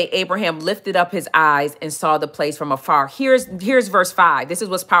 3rd day, Abraham lifted up his eyes and saw the place from afar. Here's verse 5. This is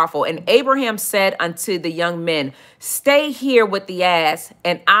what's powerful. And Abraham said unto the young men, stay here with the ass,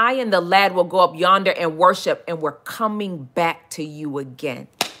 and I and the lad will go up yonder and worship, and we're coming back to you again.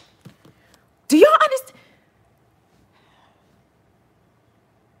 Do y'all understand?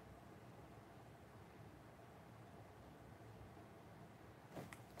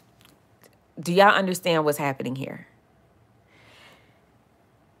 Do y'all understand what's happening here?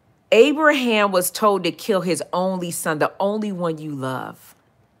 Abraham was told to kill his only son, the only one you love.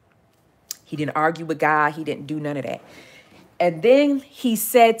 He didn't argue with God. He didn't do none of that. And then he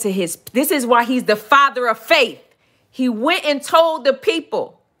said to this is why he's the father of faith. He went and told the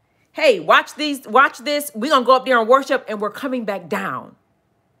people, hey, watch this. We're going to go up there and worship, and we're coming back down.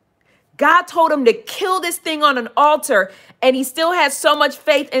 God told him to kill this thing on an altar, and he still had so much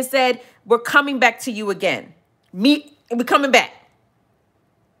faith and said, we're coming back to you again. We're coming back.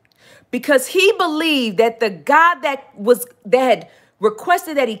 Because he believed that the God that had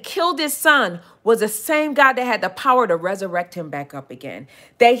requested that he killed his son was the same God that had the power to resurrect him back up again.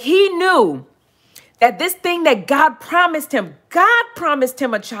 That he knew that this thing that God promised him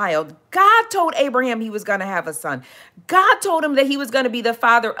a child. God told Abraham he was going to have a son. God told him that he was going to be the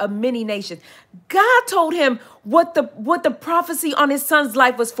father of many nations. God told him what the prophecy on his son's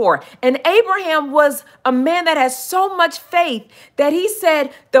life was for. And Abraham was a man that has so much faith that he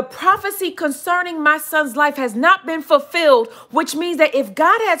said, the prophecy concerning my son's life has not been fulfilled, which means that if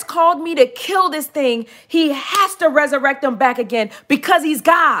God has called me to kill this thing, he has to resurrect him back again because he's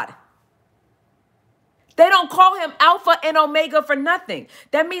God. They don't call him Alpha and Omega for nothing.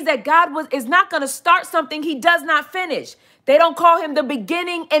 That means that God is not going to start something he does not finish. They don't call him the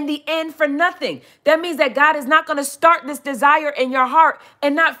beginning and the end for nothing. That means that God is not going to start this desire in your heart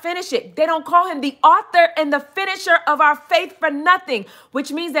and not finish it. They don't call him the author and the finisher of our faith for nothing,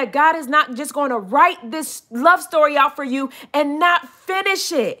 which means that God is not just going to write this love story out for you and not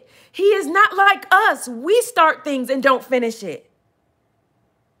finish it. He is not like us. We start things and don't finish it.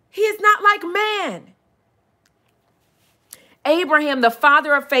 He is not like man. Abraham, the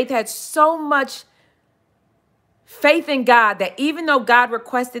father of faith, had so much faith in God that even though God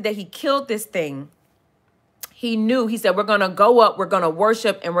requested that he killed this thing, he knew, he said, we're going to go up, we're going to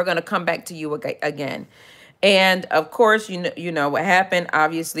worship, and we're going to come back to you again. And of course, you know what happened.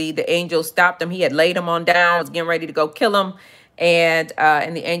 Obviously, the angel stopped him. He had laid him on down, was getting ready to go kill him. And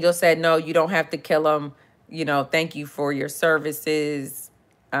the angel said, no, you don't have to kill him. You know, thank you for your services.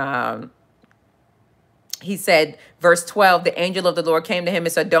 He said, verse 12, the angel of the Lord came to him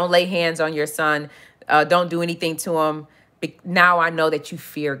and said, don't lay hands on your son. Don't do anything to him. Now I know that you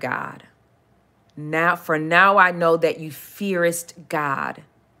fear God. Now I know that you fearest God,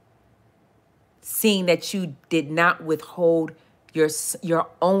 seeing that you did not withhold your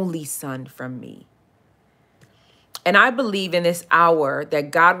only son from me. And I believe in this hour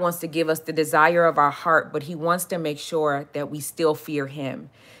that God wants to give us the desire of our heart, but he wants to make sure that we still fear him.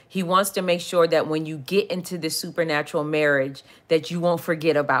 He wants to make sure that when you get into this supernatural marriage, that you won't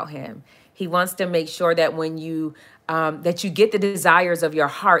forget about him. He wants to make sure that when you get the desires of your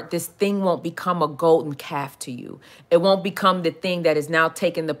heart, this thing won't become a golden calf to you. It won't become the thing that is now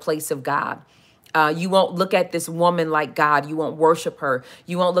taking the place of God. You won't look at this woman like God. You won't worship her.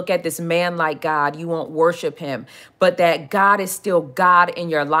 You won't look at this man like God. You won't worship him. But that God is still God in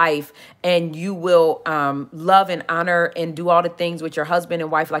your life, and you will love and honor and do all the things with your husband and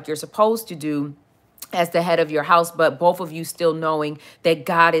wife like you're supposed to do as the head of your house, but both of you still knowing that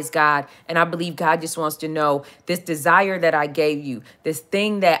God is God. And I believe God just wants to know this desire that I gave you, this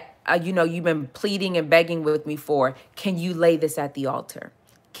thing that, you've been pleading and begging with me for. Can you lay this at the altar?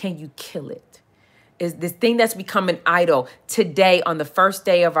 Can you kill it? Is this thing that's become an idol today on the first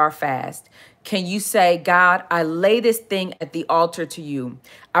day of our fast? Can you say, God, I lay this thing at the altar to you.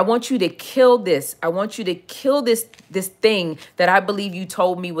 I want you to kill this. I want you to kill this thing that I believe you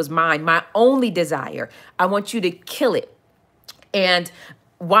told me was mine, my only desire. I want you to kill it. And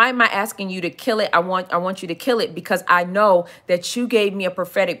why am I asking you to kill it? I want you to kill it because I know that you gave me a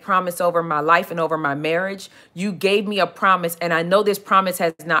prophetic promise over my life and over my marriage. You gave me a promise, and I know this promise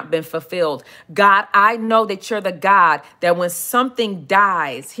has not been fulfilled. God, I know that you're the God that when something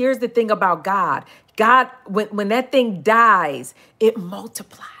dies, here's the thing about God. God, when that thing dies, it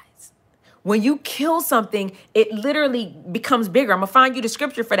multiplies. When you kill something, it literally becomes bigger. I'm going to find you the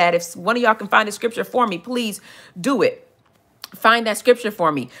scripture for that. If one of y'all can find the scripture for me, please do it. Find that scripture for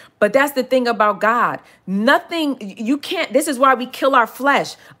me. But that's the thing about God. Nothing, you can't, this is why we kill our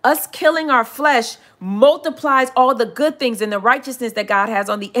flesh. Us killing our flesh multiplies all the good things and the righteousness that God has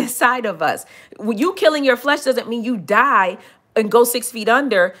on the inside of us. When you killing your flesh doesn't mean you die and go 6 feet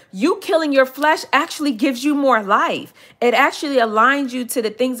under. You killing your flesh actually gives you more life. It actually aligns you to the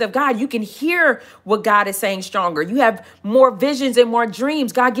things of God. You can hear what God is saying stronger. You have more visions and more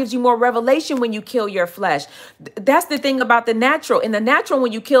dreams. God gives you more revelation when you kill your flesh. That's the thing about the natural. In the natural,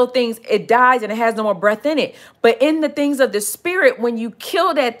 when you kill things, it dies and it has no more breath in it. But in the things of the spirit, when you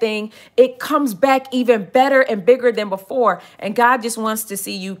kill that thing, it comes back even better and bigger than before. And God just wants to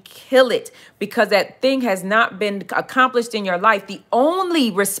see you kill it because that thing has not been accomplished in your life. The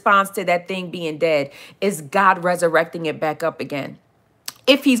only response to that thing being dead is God resurrecting it back up again,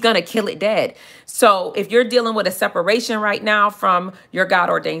 if he's going to kill it dead. So if you're dealing with a separation right now from your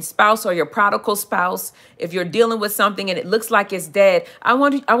God-ordained spouse or your prodigal spouse, if you're dealing with something and it looks like it's dead, I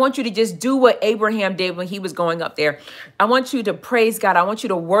want you to just do what Abraham did when he was going up there. I want you to praise God. I want you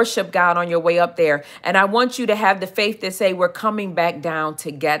to worship God on your way up there. And I want you to have the faith to say, we're coming back down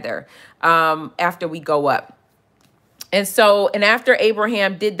together after we go up. And after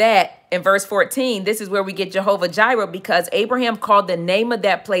Abraham did that, in verse 14, this is where we get Jehovah Jireh, because Abraham called the name of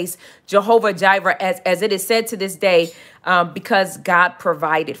that place Jehovah Jireh, as it is said to this day, because God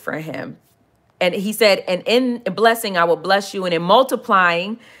provided for him. And he said, and in blessing, I will bless you. And in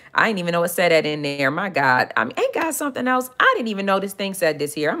multiplying, I didn't even know it said that in there. My God. I mean, ain't God something else? I didn't even know this thing said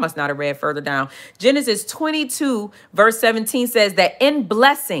this here. I must not have read further down. Genesis 22, verse 17 says that in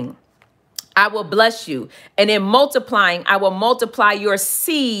blessing, I will bless you. And in multiplying, I will multiply your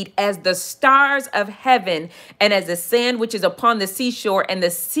seed as the stars of heaven and as the sand which is upon the seashore. And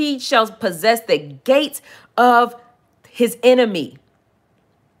the seed shall possess the gates of his enemy.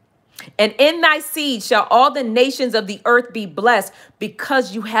 And in thy seed shall all the nations of the earth be blessed,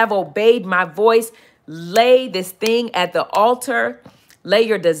 because you have obeyed my voice. Lay this thing at the altar. Lay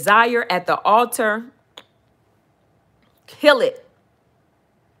your desire at the altar. Kill it.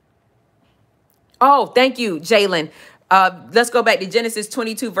 Oh, thank you, Jalen. Let's go back to Genesis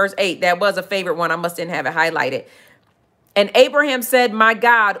 22, verse 8. That was a favorite one. I must didn't have it highlighted. And Abraham said, my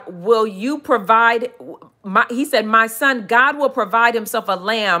God, will you provide? He said, my son, God will provide himself a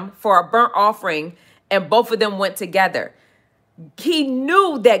lamb for a burnt offering. And both of them went together. He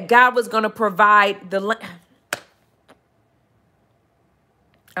knew that God was going to provide the lamb.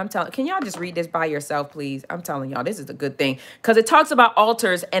 I'm telling, can y'all just read this by yourself, please? I'm telling y'all, this is a good thing, because it talks about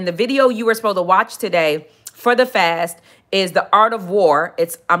altars, and the video you were supposed to watch today for the fast is The Art of War.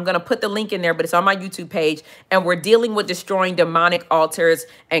 I'm going to put the link in there, but it's on my YouTube page, and we're dealing with destroying demonic altars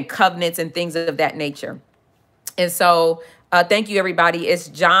and covenants and things of that nature. And so thank you, everybody. It's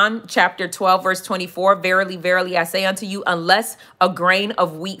John chapter 12, verse 24. Verily, verily, I say unto you, unless a grain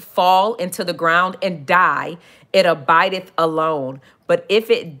of wheat fall into the ground and die, it abideth alone. But if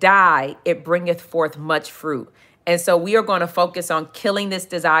it die, it bringeth forth much fruit. And so we are going to focus on killing this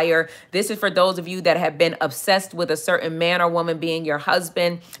desire. This is for those of you that have been obsessed with a certain man or woman being your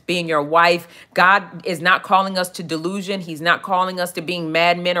husband, being your wife. God is not calling us to delusion. He's not calling us to being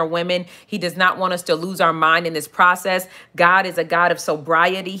mad men or women. He does not want us to lose our mind in this process. God is a God of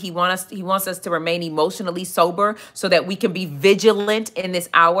sobriety. He wants us to remain emotionally sober so that we can be vigilant in this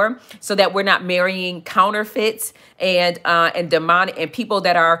hour, so that we're not marrying counterfeits and demonic and people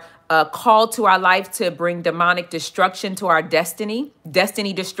that are called to our life to bring demonic destruction to our destiny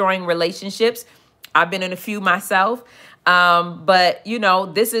destroying relationships. I've been in a few myself. But you know,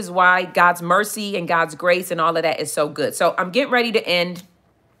 this is why God's mercy and God's grace and all of that is so good. So I'm getting ready to end.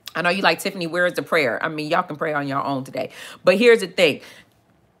 I know you like, Tiffany, where is the prayer? I mean, y'all can pray on your own today. But here's the thing.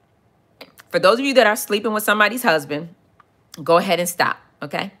 For those of you that are sleeping with somebody's husband, go ahead and stop.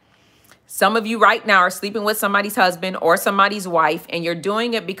 Okay. Some of you right now are sleeping with somebody's husband or somebody's wife, and you're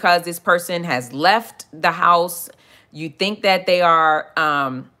doing it because this person has left the house. You think that they are,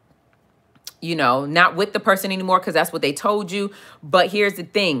 not with the person anymore because that's what they told you. But here's the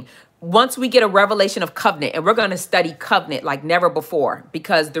thing. Once we get a revelation of covenant, and we're going to study covenant like never before,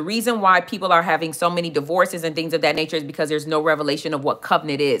 because the reason why people are having so many divorces and things of that nature is because there's no revelation of what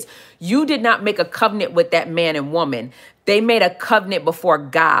covenant is. You did not make a covenant with that man and woman. They made a covenant before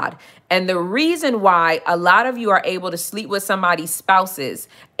God. And the reason why a lot of you are able to sleep with somebody's spouses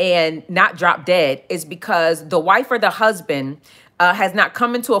and not drop dead is because the wife or the husband has not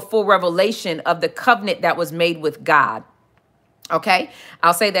come into a full revelation of the covenant that was made with God. Okay,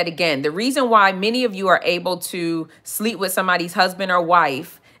 I'll say that again. The reason why many of you are able to sleep with somebody's husband or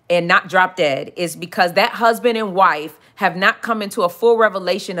wife and not drop dead is because that husband and wife have not come into a full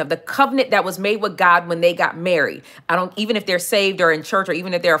revelation of the covenant that was made with God when they got married. Even if they're saved or in church, or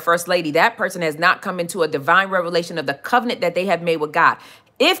even if they're a first lady, that person has not come into a divine revelation of the covenant that they have made with God.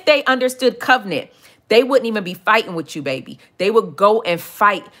 If they understood covenant, they wouldn't even be fighting with you, baby. They would go and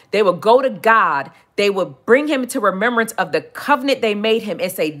fight. They would go to God. They would bring him to remembrance of the covenant they made him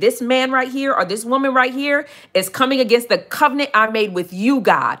and say, this man right here or this woman right here is coming against the covenant I made with you,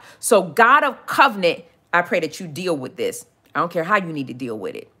 God. So God of covenant, I pray that you deal with this. I don't care how you need to deal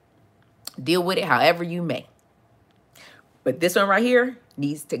with it. Deal with it however you may. But this one right here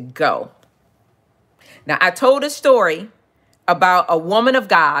needs to go. Now, I told a story about a woman of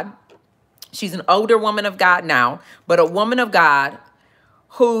God. She's an older woman of God now, but a woman of God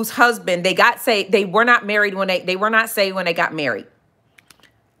whose husband, they got saved. They were not married when they were not saved when they got married.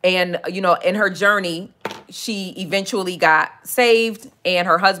 And, in her journey, she eventually got saved and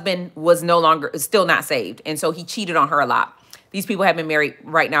her husband was still not saved. And so he cheated on her a lot. These people have been married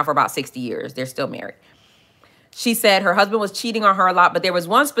right now for about 60 years. They're still married. She said her husband was cheating on her a lot, but there was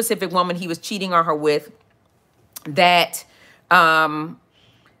one specific woman he was cheating on her with that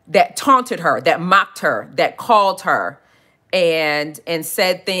taunted her, that mocked her, that called her and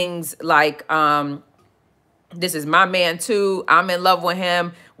said things like, this is my man too. I'm in love with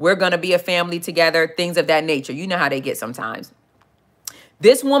him. We're going to be a family together. Things of that nature. You know how they get sometimes.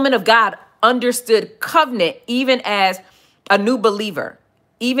 This woman of God understood covenant even as a new believer.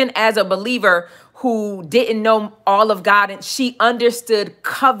 even as a believer who didn't know all of God, and she understood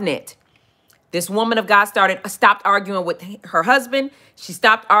covenant. This woman of God stopped arguing with her husband. She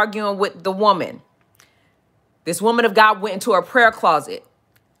stopped arguing with the woman. This woman of God went into her prayer closet,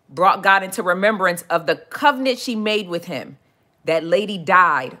 brought God into remembrance of the covenant she made with him. That lady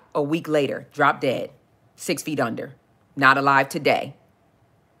died a week later, dropped dead, 6 feet under, not alive today.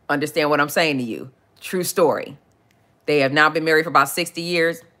 Understand what I'm saying to you? True story. They have now been married for about 60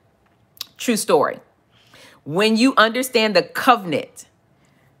 years. True story. When you understand the covenant,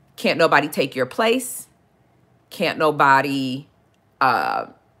 can't nobody take your place. Can't nobody,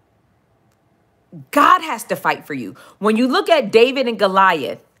 God has to fight for you. When you look at David and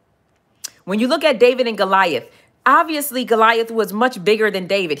Goliath, obviously Goliath was much bigger than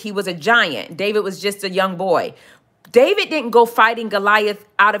David. He was a giant. David was just a young boy. David didn't go fighting Goliath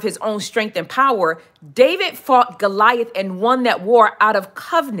out of his own strength and power. David fought Goliath and won that war out of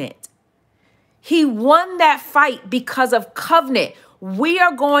covenant. He won that fight because of covenant. We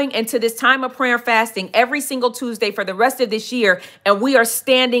are going into this time of prayer and fasting every single Tuesday for the rest of this year, and we are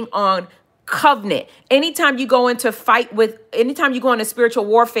standing on covenant. Anytime you go into spiritual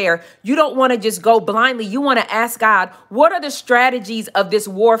warfare, you don't want to just go blindly. You want to ask God, what are the strategies of this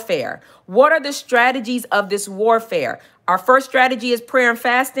warfare? What are the strategies of this warfare? Our first strategy is prayer and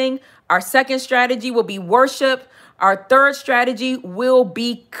fasting. Our second strategy will be worship. Our third strategy will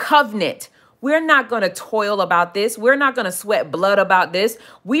be covenant. We're not going to toil about this. We're not going to sweat blood about this.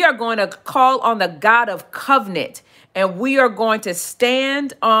 We are going to call on the God of covenant, and we are going to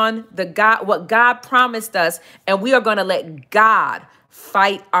stand on what God promised us, and we are going to let God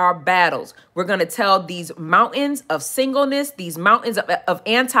fight our battles. We're going to tell these mountains of singleness, these mountains of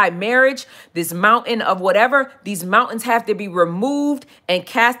anti-marriage, this mountain of whatever, these mountains have to be removed and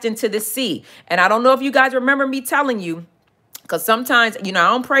cast into the sea. And I don't know if you guys remember me telling you, because sometimes, I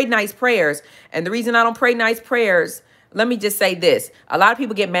don't pray nice prayers. And the reason I don't pray nice prayers, let me just say this. A lot of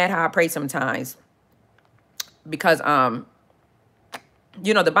people get mad how I pray sometimes. Because, the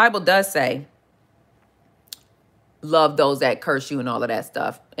Bible does say, love those that curse you and all of that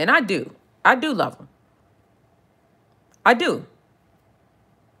stuff. And I do. I do love them. I do.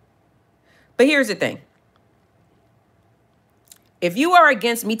 But here's the thing. If you are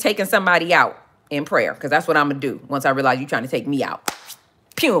against me taking somebody out in prayer, because that's what I'm going to do once I realize you're trying to take me out.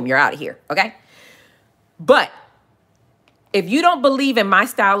 Pum, you're out of here, okay? But if you don't believe in my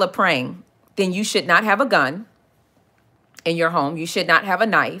style of praying, then you should not have a gun in your home. You should not have a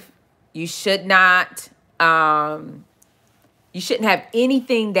knife. You should not, you shouldn't have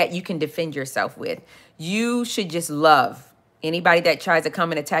anything that you can defend yourself with. You should just love anybody that tries to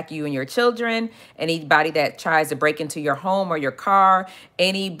come and attack you and your children, anybody that tries to break into your home or your car,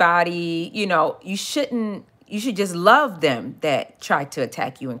 anybody, you should just love them that tried to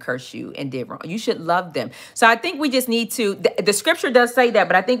attack you and curse you and did wrong. You should love them. So I think we just need to, the scripture does say that,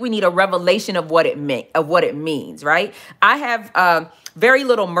 but I think we need a revelation of what it means, right? I have very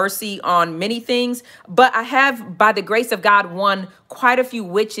little mercy on many things, but I have, by the grace of God, won quite a few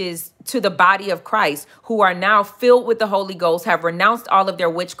witches to the body of Christ who are now filled with the Holy Ghost, have renounced all of their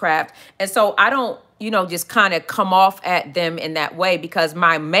witchcraft. And so I don't, just kind of come off at them in that way, because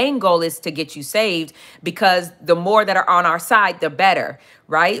my main goal is to get you saved, because the more that are on our side, the better,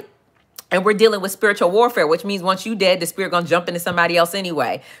 right? And we're dealing with spiritual warfare, which means once you dead, the spirit gonna jump into somebody else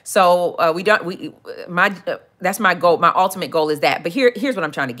anyway. So that's my goal. My ultimate goal is that. But here's what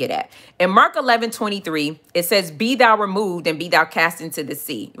I'm trying to get at. In Mark 11:23, it says, "Be thou removed and be thou cast into the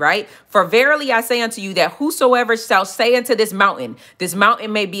sea," right? "For verily I say unto you that whosoever shall say unto this mountain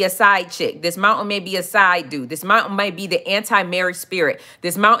may be a side chick. This mountain may be a side dude. This mountain may be the anti-marriage spirit.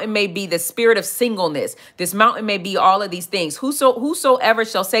 This mountain may be the spirit of singleness. This mountain may be all of these things. Whosoever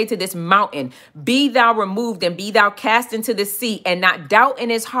shall say to this mountain, be thou removed and be thou cast into the sea, and not doubt in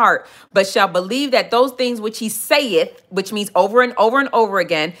his heart, but shall believe that those things which he saith," which means over and over and over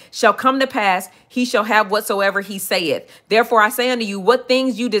again, "shall come to pass, he shall have whatsoever he saith. Therefore I say unto you, what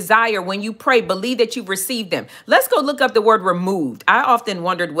things you desire when you pray, believe that you've received them." Let's go look up the word removed. I often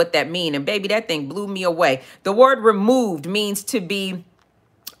wondered what that mean, and baby, that thing blew me away. The word removed means to be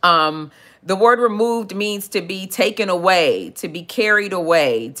taken away, to be carried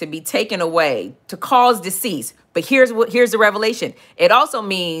away, to be taken away, to cause decease. But here's the revelation. It also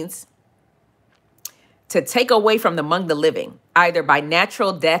means to take away from among the living, either by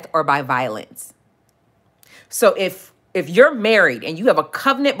natural death or by violence. So if if you're married and you have a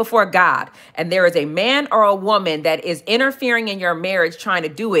covenant before God and there is a man or a woman that is interfering in your marriage trying to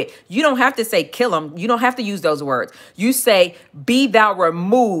do it, you don't have to say kill him. You don't have to use those words. You say, be thou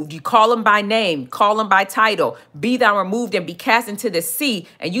removed. You call him by name, call him by title, be thou removed and be cast into the sea.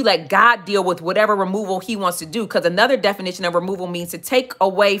 And you let God deal with whatever removal he wants to do. Because another definition of removal means to take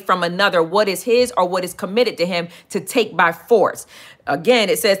away from another what is his or what is committed to him, to take by force. Again,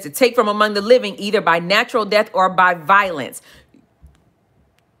 it says to take from among the living, either by natural death or by violence.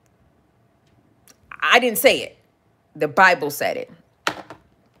 I didn't say it. The Bible said it.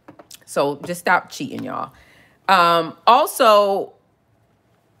 So just stop cheating, y'all. Also,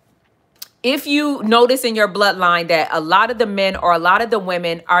 if you notice in your bloodline that a lot of the men or a lot of the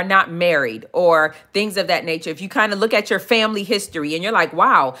women are not married or things of that nature, if you kind of look at your family history and you're like,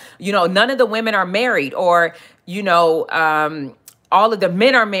 wow, none of the women are married, or, all of the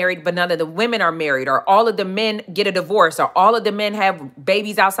men are married, but none of the women are married, or all of the men get a divorce, or all of the men have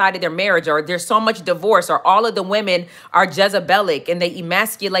babies outside of their marriage, or there's so much divorce, or all of the women are Jezebelic and they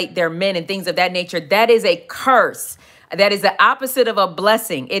emasculate their men and things of that nature. That is a curse. That is the opposite of a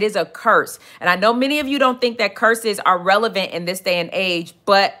blessing. It is a curse. And I know many of you don't think that curses are relevant in this day and age,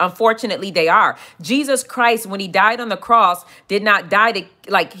 but unfortunately they are. Jesus Christ, when he died on the cross, did not die to,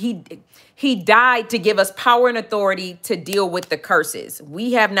 he died to give us power and authority to deal with the curses.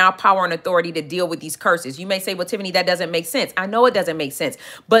 We have now power and authority to deal with these curses. You may say, well, Tiffany, that doesn't make sense. I know it doesn't make sense,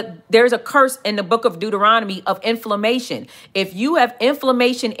 but there's a curse in the book of Deuteronomy of inflammation. If you have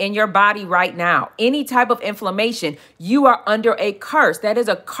inflammation in your body right now, any type of inflammation, you are under a curse. That is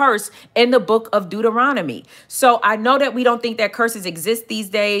a curse in the book of Deuteronomy. So I know that we don't think that curses exist these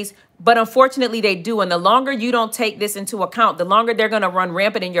days, but unfortunately they do. And the longer you don't take this into account, the longer they're going to run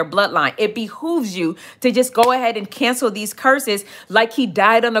rampant in your bloodline. It behooves you to just go ahead and cancel these curses like he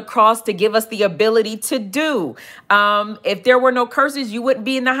died on the cross to give us the ability to do. If there were no curses, you wouldn't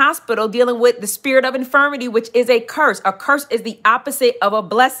be in the hospital dealing with the spirit of infirmity, which is a curse. A curse is the opposite of a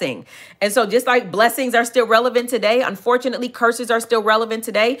blessing. And so just like blessings are still relevant today, unfortunately, curses are still relevant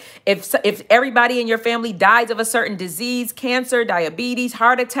today. If everybody in your family dies of a certain disease, cancer, diabetes,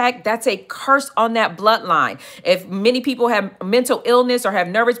 heart attack, that's a curse on that bloodline. If many people have mental illness or have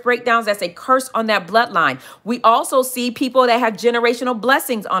nervous breakdowns, that's a curse on that bloodline. We also see people that have generational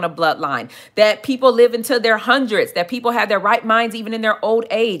blessings on a bloodline, that people live into their hundreds, that people have their right minds even in their old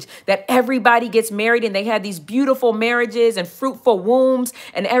age, that everybody gets married and they have these beautiful marriages and fruitful wombs,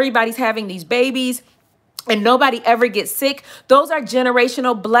 and everybody's having these babies and nobody ever gets sick. Those are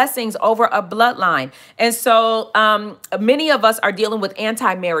generational blessings over a bloodline. And so many of us are dealing with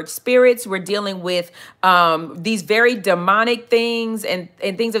anti-marriage spirits. We're dealing with these very demonic things and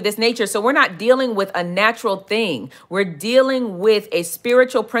things of this nature. So we're not dealing with a natural thing. We're dealing with a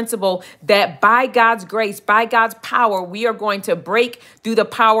spiritual principle that by God's grace, by God's power, we are going to break through the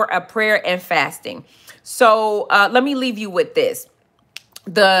power of prayer and fasting. So let me leave you with this.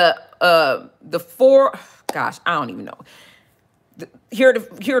 The four, gosh, I don't even know. Here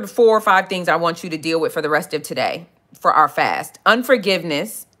are the 4 or 5 things I want you to deal with for the rest of today for our fast.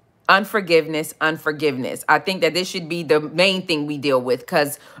 Unforgiveness, unforgiveness, unforgiveness. I think that this should be the main thing we deal with,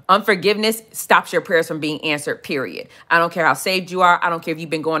 because unforgiveness stops your prayers from being answered, period. I don't care how saved you are. I don't care if you've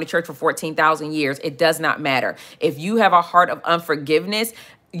been going to church for 14,000 years. It does not matter. If you have a heart of unforgiveness,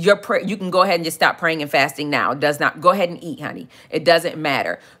 your prayer, you can go ahead and just stop praying and fasting now. It does not. Go ahead and eat, honey. It doesn't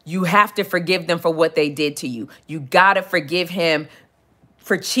matter. You have to forgive them for what they did to you. You got to forgive him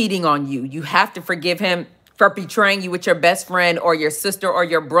for cheating on you. You have to forgive him for betraying you with your best friend or your sister or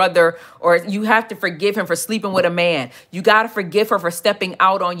your brother, or you have to forgive him for sleeping with a man. You got to forgive her for stepping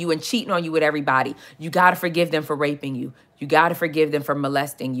out on you and cheating on you with everybody. You got to forgive them for raping you. You got to forgive them for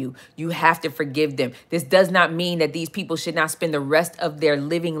molesting you. You have to forgive them. This does not mean that these people should not spend the rest of their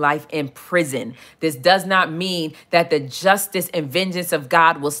living life in prison. This does not mean that the justice and vengeance of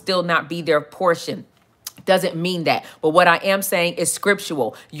God will still not be their portion. Doesn't mean that. But what I am saying is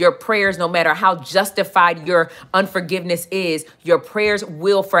scriptural. Your prayers, no matter how justified your unforgiveness is, your prayers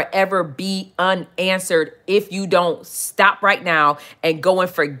will forever be unanswered if you don't stop right now and go and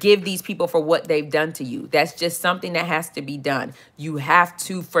forgive these people for what they've done to you. That's just something that has to be done. You have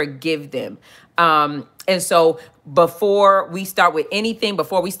to forgive them. And so before we start with anything,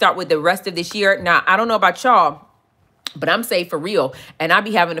 before we start with the rest of this year, now, I don't know about y'all, but I'm saying for real, and I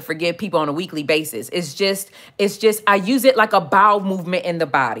be having to forgive people on a weekly basis. It's just, I use it like a bowel movement in the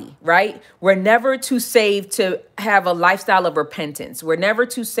body, right? We're never too saved to have a lifestyle of repentance. We're never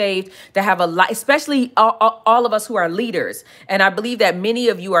too saved to have a life, especially all of us who are leaders. And I believe that many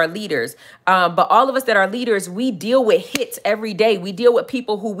of you are leaders. But all of us that are leaders, we deal with hits every day. We deal with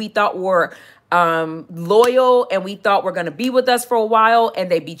people who we thought were loyal and we thought were going to be with us for a while,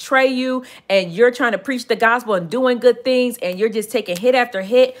 and they betray you, and you're trying to preach the gospel and doing good things, and you're just taking hit after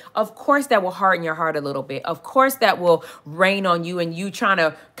hit, of course that will harden your heart a little bit. Of course that will rain on you, and you trying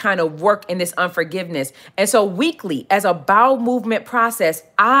to kind of work in this unforgiveness. And so weekly, as a bowel movement process,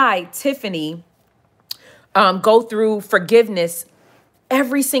 I, Tiphani, go through forgiveness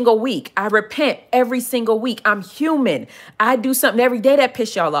every single week. I repent every single week. I'm human. I do something every day that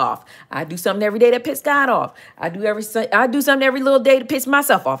piss y'all off. I do something every day that piss God off. I do something every little day to piss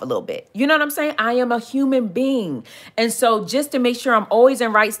myself off a little bit. You know what I'm saying? I am a human being. And so just to make sure I'm always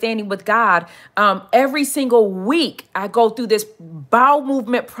in right standing with God, every single week I go through this bowel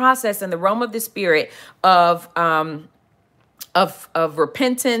movement process in the realm of the spirit of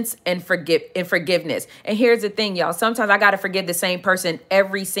repentance and forgiveness. And here's the thing, y'all. Sometimes I got to forgive the same person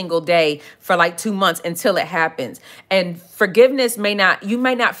every single day for like 2 months until it happens. And forgiveness you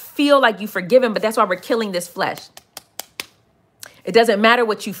may not feel like you forgiven, but that's why we're killing this flesh. It doesn't matter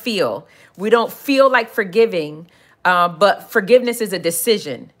what you feel. We don't feel like forgiving, but forgiveness is a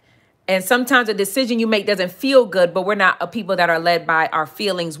decision. And sometimes a decision you make doesn't feel good, but we're not a people that are led by our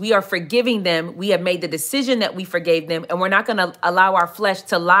feelings. We are forgiving them. We have made the decision that we forgave them, and we're not going to allow our flesh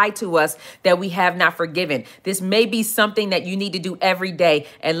to lie to us that we have not forgiven. This may be something that you need to do every day.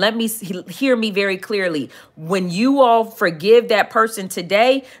 And let me hear me very clearly. When you all forgive that person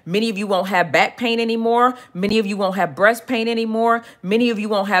today, many of you won't have back pain anymore. Many of you won't have breast pain anymore. Many of you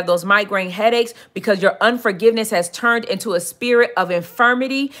won't have those migraine headaches because your unforgiveness has turned into a spirit of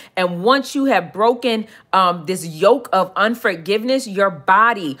infirmity. And once you have broken this yoke of unforgiveness,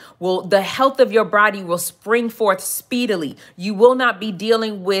 the health of your body will spring forth speedily. You will not be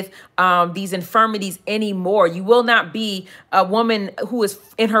dealing with these infirmities anymore. You will not be a woman who is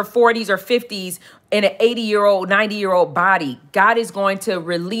in her 40s or 50s in an 80-year-old, 90-year-old body. God is going to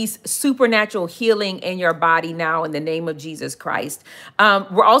release supernatural healing in your body now in the name of Jesus Christ.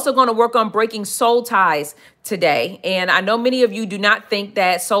 We're also going to work on breaking soul ties today. And I know many of you do not think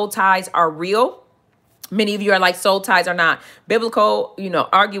that soul ties are real. Many of you are like, soul ties are not biblical.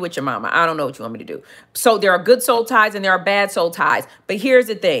 Argue with your mama. I don't know what you want me to do. So there are good soul ties and there are bad soul ties. But here's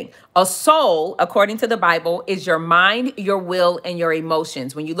the thing. A soul, according to the Bible, is your mind, your will, and your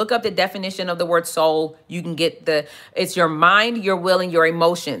emotions. When you look up the definition of the word soul, you can get it's your mind, your will, and your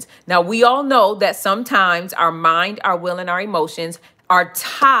emotions. Now, we all know that sometimes our mind, our will, and our emotions are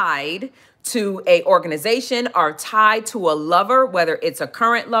tied to a organization, are tied to a lover, whether it's a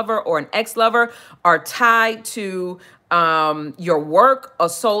current lover or an ex-lover, are tied to your work. A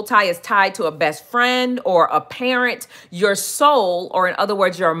soul tie is tied to a best friend or a parent. Your soul, or in other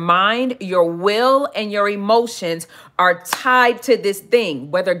words, your mind, your will, and your emotions are tied to this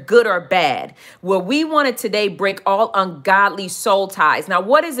thing, whether good or bad. Well, we want to today break all ungodly soul ties. Now,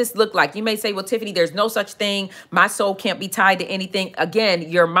 what does this look like? You may say, well, Tiphani, there's no such thing. My soul can't be tied to anything. Again,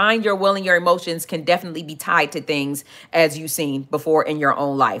 your mind, your will, and your emotions can definitely be tied to things as you've seen before in your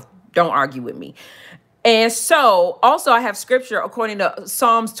own life. Don't argue with me. And so also I have scripture according to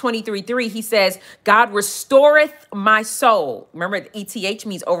Psalms 23:3. He says, God restoreth my soul. Remember, ETH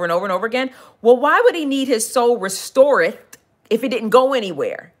means over and over and over again. Well, why would he need his soul restoreth if it didn't go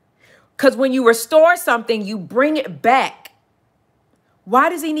anywhere? Because when you restore something, you bring it back. Why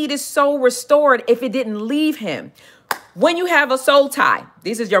does he need his soul restored if it didn't leave him? When you have a soul tie,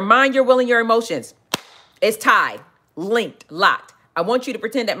 this is your mind, your will, and your emotions. It's tied, linked, locked. I want you to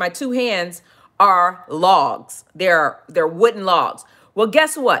pretend that my two hands are logs. They're wooden logs. Well,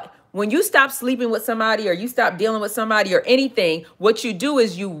 guess what? When you stop sleeping with somebody or you stop dealing with somebody or anything, what you do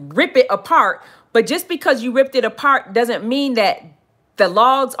is you rip it apart. But just because you ripped it apart doesn't mean that the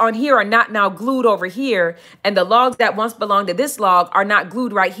logs on here are not now glued over here, and the logs that once belonged to this log are not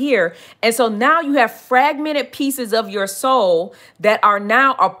glued right here. And so now you have fragmented pieces of your soul that are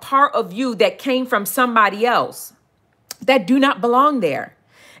now a part of you that came from somebody else that do not belong there.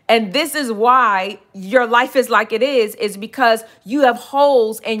 And this is why your life is like it is because you have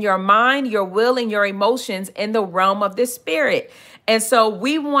holes in your mind, your will, and your emotions in the realm of the spirit. And so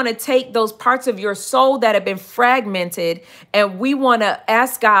we want to take those parts of your soul that have been fragmented, and we want to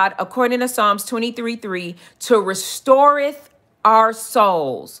ask God, according to Psalms 23:3, to restoreth our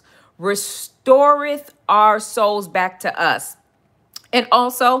souls, restoreth our souls back to us. And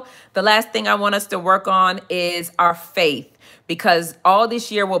also, the last thing I want us to work on is our faith, because all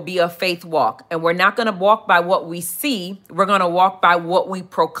this year will be a faith walk. And we're not going to walk by what we see. We're going to walk by what we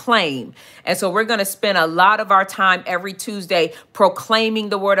proclaim. And so we're going to spend a lot of our time every Tuesday proclaiming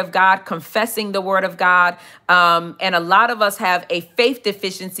the word of God, confessing the word of God. And a lot of us have a faith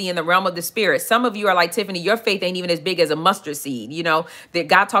deficiency in the realm of the spirit. Some of you are like, Tiphani, your faith ain't even as big as a mustard seed. You know, that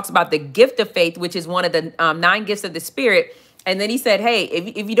God talks about the gift of faith, which is one of the 9 gifts of the spirit. And then he said, hey,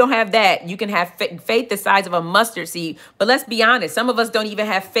 if you don't have that, you can have faith the size of a mustard seed. But let's be honest, some of us don't even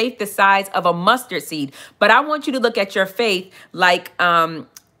have faith the size of a mustard seed. But I want you to look at your faith like a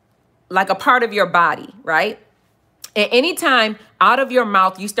part of your body, right? And anytime out of your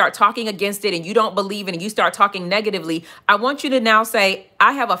mouth you start talking against it and you don't believe it and you start talking negatively, I want you to now say,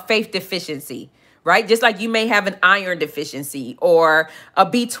 I have a faith deficiency. Right? Just like you may have an iron deficiency or a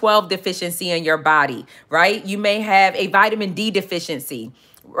B12 deficiency in your body, right? You may have a vitamin D deficiency,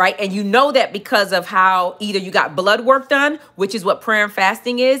 right? And you know that because of how either you got blood work done, which is what prayer and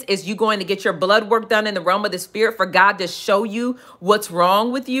fasting is you going to get your blood work done in the realm of the spirit for God to show you what's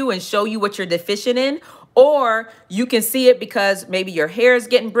wrong with you and show you what you're deficient in. Or you can see it because maybe your hair is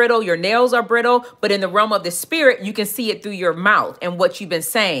getting brittle, your nails are brittle, but in the realm of the spirit, you can see it through your mouth and what you've been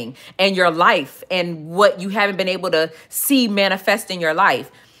saying and your life and what you haven't been able to see manifest in your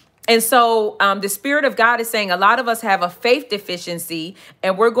life. And so the Spirit of God is saying a lot of us have a faith deficiency,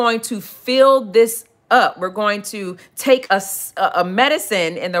 and we're going to fill this up. We're going to take a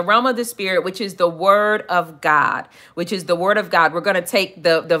medicine in the realm of the spirit, which is the word of God, which is the word of God. We're going to take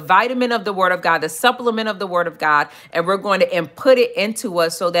the vitamin of the word of God, the supplement of the word of God, and we're going to input it into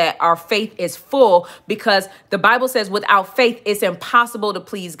us so that our faith is full, because the Bible says without faith, it's impossible to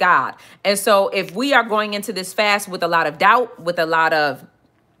please God. And so if we are going into this fast with a lot of doubt, with a lot of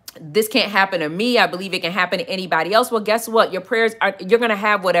this can't happen to me, I believe it can happen to anybody else. Well, guess what? Your prayers you're going to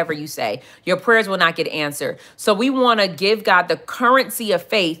have whatever you say. Your prayers will not get answered. So we want to give God the currency of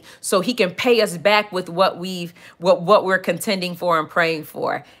faith so he can pay us back with what we're contending for and praying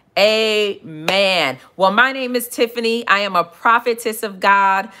for. Amen. Well, my name is Tiphani. I am a prophetess of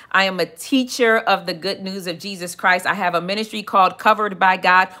God. I am a teacher of the good news of Jesus Christ. I have a ministry called Covered by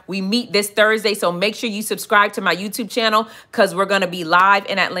God. We meet this Thursday, so make sure you subscribe to my YouTube channel because we're going to be live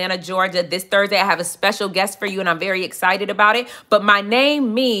in Atlanta, Georgia this Thursday. I have a special guest for you, and I'm very excited about it. But my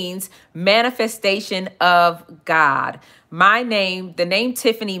name means manifestation of God. My name, the name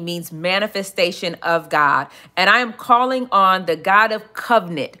Tiphani, means manifestation of God. And I am calling on the God of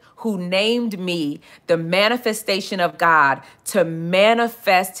covenant who named me the manifestation of God to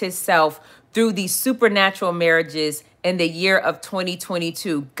manifest himself through these supernatural marriages in the year of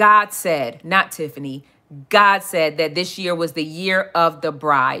 2022. God said, not Tiphani, God said that this year was the year of the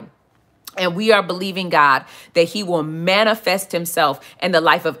bride. And we are believing God that he will manifest himself in the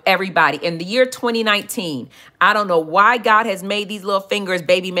life of everybody. In the year 2019, I don't know why God has made these little fingers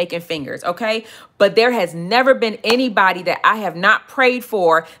baby making fingers, okay? But there has never been anybody that I have not prayed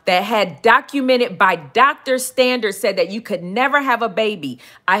for that had documented by doctor standards said that you could never have a baby.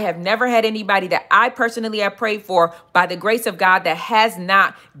 I have never had anybody that I personally have prayed for by the grace of God that has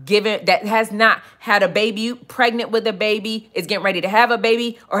not had a baby, pregnant with a baby, is getting ready to have a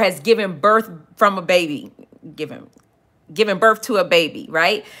baby, or has given birth from a baby, giving birth to a baby,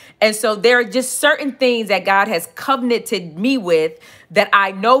 right? And so there are just certain things that God has covenanted me with that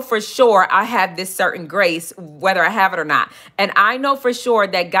I know for sure I have this certain grace, whether I have it or not. And I know for sure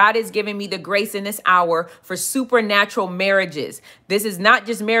that God is giving me the grace in this hour for supernatural marriages. This is not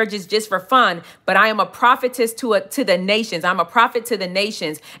just marriages just for fun, but I am a prophetess to the nations. I'm a prophet to the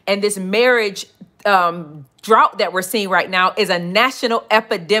nations. And this marriage drought that we're seeing right now is a national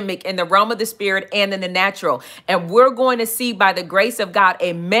epidemic in the realm of the spirit and in the natural. And we're going to see by the grace of God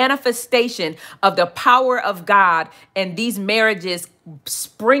a manifestation of the power of God and these marriages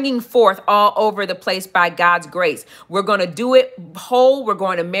springing forth all over the place by God's grace. We're going to do it whole. We're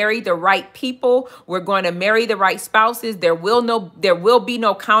going to marry the right people. We're going to marry the right spouses. There will be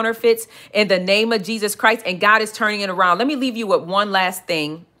no counterfeits in the name of Jesus Christ. And God is turning it around. Let me leave you with one last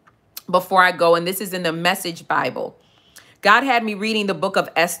thing before I go, and this is in the Message Bible. God had me reading the book of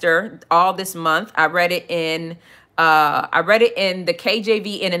Esther all this month. I read it in the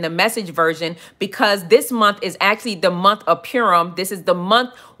KJV and in the Message version because this month is actually the month of Purim. This is the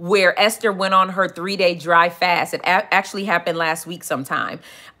month where Esther went on her 3-day dry fast. It actually happened last week sometime.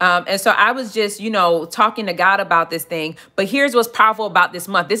 And so I was just, talking to God about this thing. But here's what's powerful about this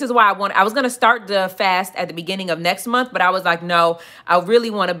month. This is why I was going to start the fast at the beginning of next month, but I was like, no, I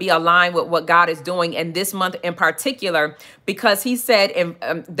really want to be aligned with what God is doing in this month in particular, because he said,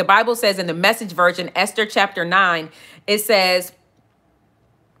 the Bible says in the Message version, Esther chapter 9, it says,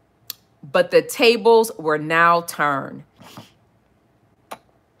 But the tables were now turned.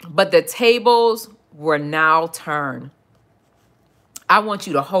 But the tables were now turned. I want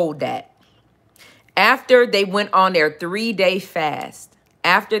you to hold that. After they went on their 3-day fast,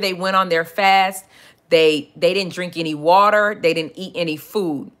 after they went on their fast, they didn't drink any water. They didn't eat any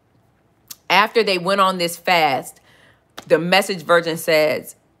food. After they went on this fast, the Message version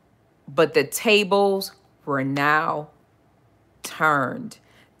says, but the tables were now turned.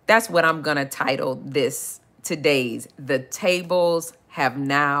 That's what I'm going to title today's. The tables have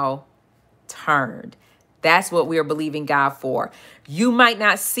now turned. That's what we are believing God for. You might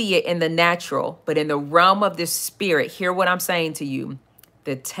not see it in the natural, but in the realm of the spirit, hear what I'm saying to you.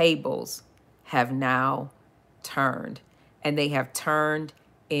 The tables have now turned, and they have turned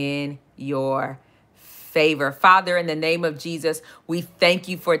in your favor. Father, in the name of Jesus, we thank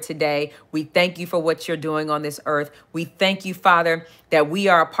you for today. We thank you for what you're doing on this earth. We thank you, Father, that we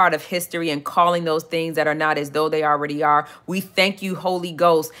are a part of history and calling those things that are not as though they already are. We thank you, Holy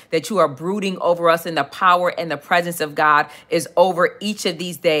Ghost, that you are brooding over us, and the power and the presence of God is over each of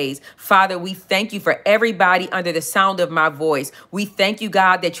these days. Father, we thank you for everybody under the sound of my voice. We thank you,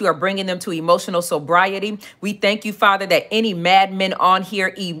 God, that you are bringing them to emotional sobriety. We thank you, Father, that any madman on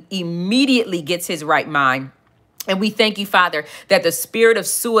here immediately gets his right mind. And we thank you, Father, that the spirit of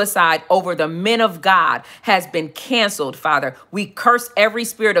suicide over the men of God has been canceled, Father. We curse every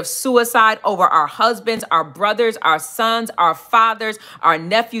spirit of suicide over our husbands, our brothers, our sons, our fathers, our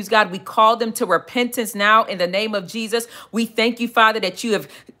nephews, God. We call them to repentance now in the name of Jesus. We thank you, Father, that you have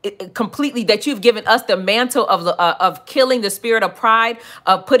you've given us the mantle of killing the spirit of pride,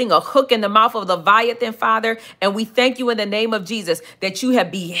 of putting a hook in the mouth of Leviathan, Father. And we thank you in the name of Jesus that you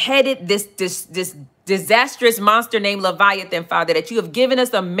have beheaded this disastrous monster named Leviathan, Father, that you have given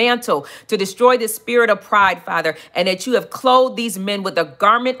us a mantle to destroy the spirit of pride, Father, and that you have clothed these men with a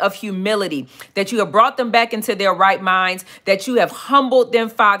garment of humility, that you have brought them back into their right minds, that you have humbled them,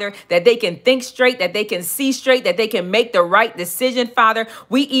 Father, that they can think straight, that they can see straight, that they can make the right decision, Father.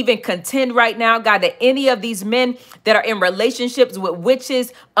 We even contend right now, God, that any of these men that are in relationships with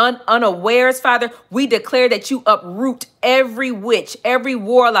witches unawares, Father, we declare that you uproot every witch, every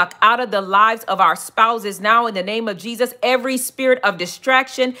warlock out of the lives of our spouses now in the name of Jesus. Every spirit of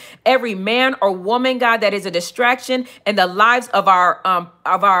distraction, every man or woman, God, that is a distraction in the lives of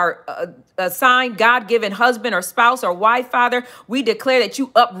our assigned God-given husband or spouse or wife, Father, we declare that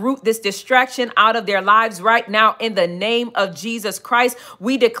you uproot this distraction out of their lives right now in the name of Jesus Christ.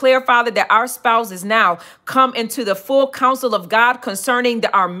 We declare, Father, that our spouses now come into the full counsel of God concerning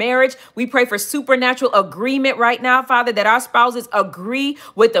our marriage. We pray for supernatural agreement right now, Father, that our spouses agree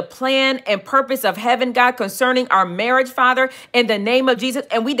with the plan and purpose of heaven, God, concerning our marriage, Father, in the name of Jesus.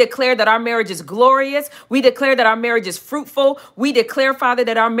 And we declare that our marriage is glorious. We declare that our marriage is fruitful. We declare, Father,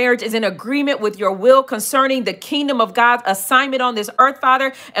 that our marriage is in agreement with your will concerning the kingdom of God's assignment on this earth,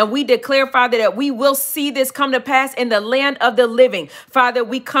 Father. And we declare, Father, that we will see this come to pass in the land of the living. Father,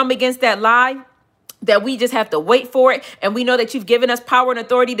 we come against that lie that we just have to wait for it. And we know that you've given us power and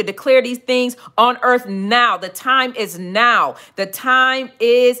authority to declare these things on earth now. The time is now. The time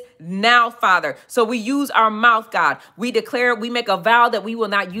is now, Father. So we use our mouth, God. We declare, we make a vow that we will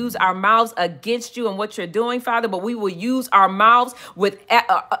not use our mouths against you and what you're doing, Father, but we will use our mouths with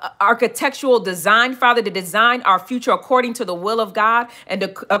architectural design, Father, to design our future according to the will of God and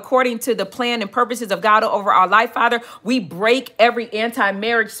according to the plan and purposes of God over our life, Father. We break every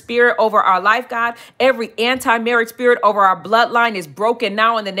anti-marriage spirit over our life, God. Every anti-marriage spirit over our bloodline is broken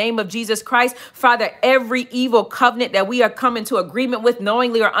now in the name of Jesus Christ. Father, every evil covenant that we are coming to agreement with,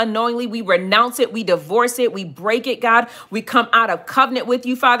 knowingly or unknowingly, we renounce it, we divorce it, we break it, God. We come out of covenant with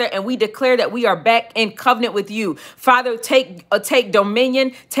you, Father, and we declare that we are back in covenant with you. Father, take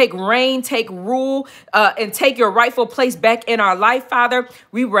dominion, take reign, take rule, and take your rightful place back in our life, Father.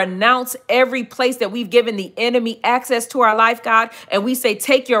 We renounce every place that we've given the enemy access to our life, God, and we say,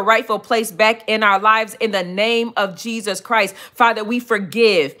 take your rightful place back in our lives in the name of Jesus Christ. Father, we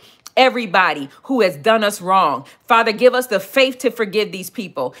forgive everybody who has done us wrong. Father, give us the faith to forgive these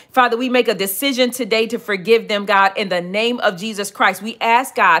people. Father, we make a decision today to forgive them, God, in the name of Jesus Christ. We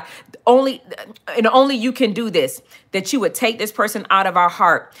ask, God, only you can do this, that you would take this person out of our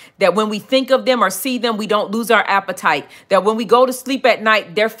heart, that when we think of them or see them, we don't lose our appetite, that when we go to sleep at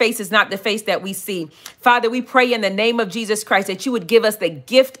night, their face is not the face that we see. Father, we pray in the name of Jesus Christ that you would give us the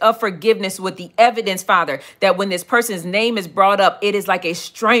gift of forgiveness with the evidence, Father, that when this person's name is brought up, it is like a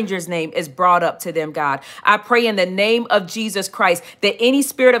stranger's name is brought up to them, God. I pray in the name of Jesus Christ that any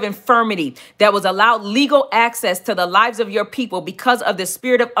spirit of infirmity that was allowed legal access to the lives of your people because of the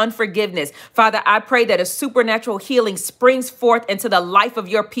spirit of unforgiveness, Father, I pray that a supernatural healing healing springs forth into the life of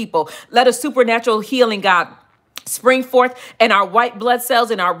your people. Let a supernatural healing, God, spring forth in our white blood cells,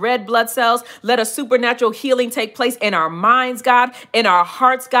 in our red blood cells. Let a supernatural healing take place in our minds, God, in our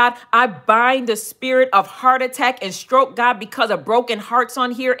hearts, God. I bind the spirit of heart attack and stroke, God, because of broken hearts on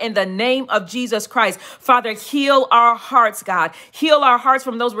here in the name of Jesus Christ. Father, heal our hearts, God. Heal our hearts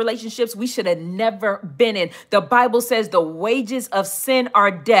from those relationships we should have never been in. The Bible says the wages of sin are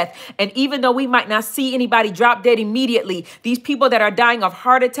death. And even though we might not see anybody drop dead immediately, these people that are dying of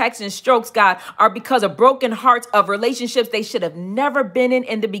heart attacks and strokes, God, are because of broken hearts of relationships they should have never been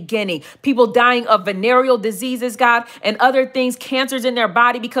in the beginning. People dying of venereal diseases, God, and other things, cancers in their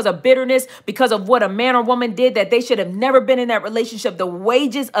body because of bitterness, because of what a man or woman did that they should have never been in that relationship. The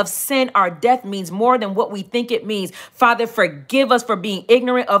wages of sin are death means more than what we think it means. Father, forgive us for being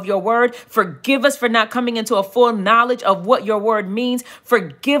ignorant of your word. Forgive us for not coming into a full knowledge of what your word means.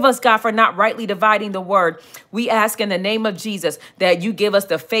 Forgive us, God, for not rightly dividing the word. We ask in the name of Jesus that you give us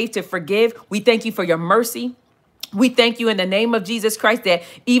the faith to forgive. We thank you for your mercy. We thank you in the name of Jesus Christ that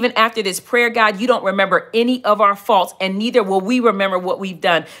even after this prayer, God, you don't remember any of our faults, and neither will we remember what we've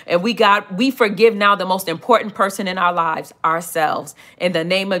done. And we forgive now the most important person in our lives, ourselves. In the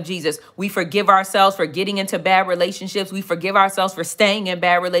name of Jesus, we forgive ourselves for getting into bad relationships. We forgive ourselves for staying in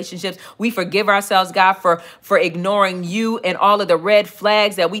bad relationships. We forgive ourselves, God, for ignoring you and all of the red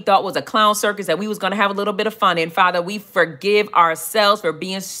flags that we thought was a clown circus that we was going to have a little bit of fun in. Father, we forgive ourselves for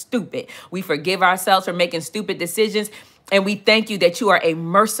being stupid. We forgive ourselves for making stupid decisions. And we thank you that you are a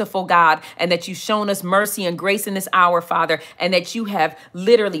merciful God and that you've shown us mercy and grace in this hour, Father, and that you have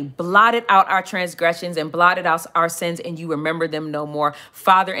literally blotted out our transgressions and blotted out our sins, and you remember them no more.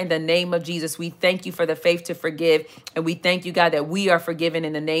 Father, in the name of Jesus, we thank you for the faith to forgive. And we thank you, God, that we are forgiven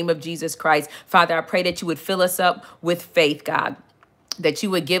in the name of Jesus Christ. Father, I pray that you would fill us up with faith, God. That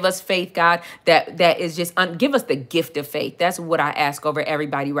you would give us faith, God, that is just, give us the gift of faith. That's what I ask over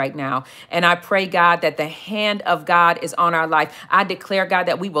everybody right now. And I pray, God, that the hand of God is on our life. I declare, God,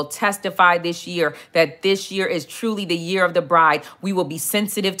 that we will testify this year, that this year is truly the year of the bride. We will be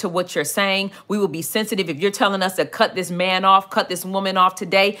sensitive to what you're saying. We will be sensitive. If you're telling us to cut this man off, cut this woman off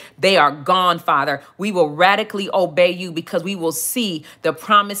today, they are gone, Father. We will radically obey you because we will see the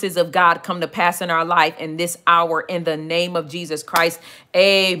promises of God come to pass in our life in this hour in the name of Jesus Christ.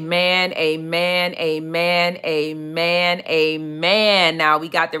 Amen, amen, amen, amen, amen. Now we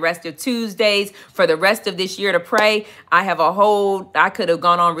got the rest of Tuesdays for the rest of this year to pray. I could have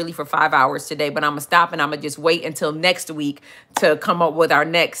gone on really for 5 hours today, but I'm going to stop and I'm going to just wait until next week to come up with our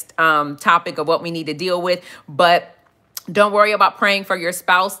next topic of what we need to deal with. But don't worry about praying for your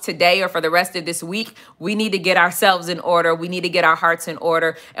spouse today or for the rest of this week. We need to get ourselves in order. We need to get our hearts in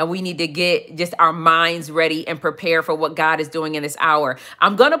order, and we need to get just our minds ready and prepare for what God is doing in this hour.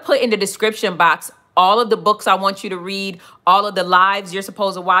 I'm going to put in the description box all of the books I want you to read, all of the lives you're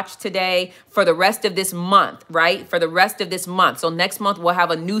supposed to watch today for the rest of this month, right? For the rest of this month. So next month we'll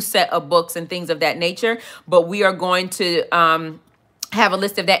have a new set of books and things of that nature, but we are going to have a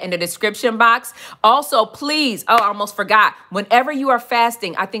list of that in the description box. Also, please, I almost forgot. Whenever you are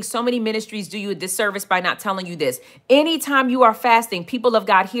fasting, I think so many ministries do you a disservice by not telling you this. Anytime you are fasting, people of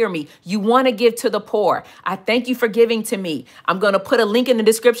God, hear me. You want to give to the poor. I thank you for giving to me. I'm going to put a link in the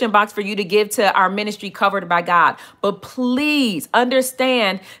description box for you to give to our ministry Covered by God. But please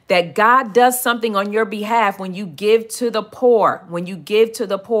understand that God does something on your behalf when you give to the poor, when you give to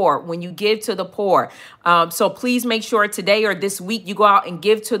the poor, when you give to the poor. So please make sure today or this week you go out and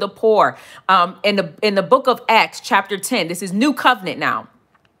give to the poor. In the book of Acts, chapter 10, this is New Covenant now.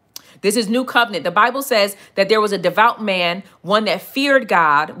 This is New Covenant. The Bible says that there was a devout man, one that feared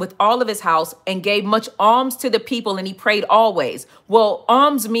God with all of his house and gave much alms to the people, and he prayed always. Well,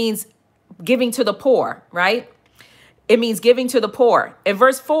 alms means giving to the poor, right? It means giving to the poor. In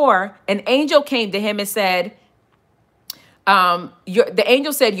verse 4, an angel came to him and said, the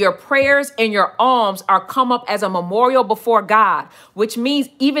angel said, your prayers and your alms are come up as a memorial before God, which means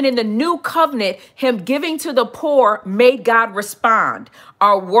even in the new covenant, him giving to the poor made God respond.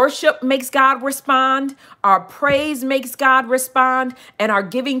 Our worship makes God respond. Our praise makes God respond. And our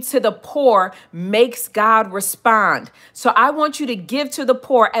giving to the poor makes God respond. So I want you to give to the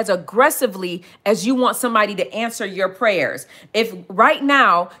poor as aggressively as you want somebody to answer your prayers. If right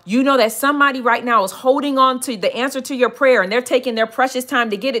now, you know that somebody right now is holding on to the answer to your prayer, prayer and they're taking their precious time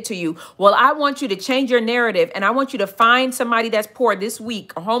to get it to you. Well, I want you to change your narrative, and I want you to find somebody that's poor this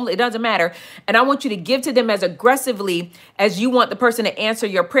week or homeless, it doesn't matter. And I want you to give to them as aggressively as you want the person to answer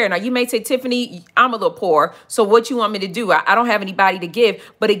your prayer. Now, you may say, Tiffany, I'm a little poor, so what you want me to do? I don't have anybody to give.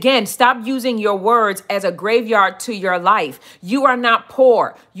 But again, stop using your words as a graveyard to your life. You are not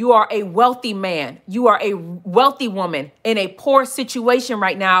poor. You are a wealthy man. You are a wealthy woman in a poor situation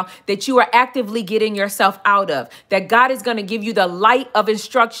right now that you are actively getting yourself out of. That God is going to give you the light of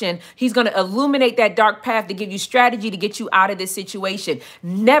instruction. He's going to illuminate that dark path to give you strategy to get you out of this situation.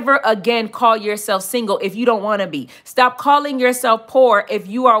 Never again call yourself single if you don't want to be. Stop calling yourself poor if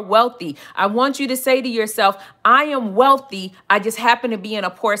you are wealthy. I want you to say to yourself, I am wealthy. I just happen to be in a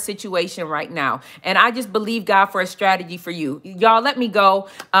poor situation right now. And I just believe God for a strategy for you. Y'all, let me go.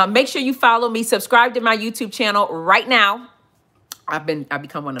 Make sure you follow me. Subscribe to my YouTube channel right now. I've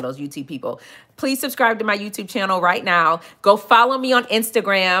become one of those YouTube people. Please subscribe to my YouTube channel right now. Go follow me on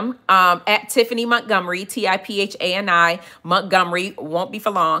Instagram at Tiphani Montgomery, Tiphani Montgomery. Won't be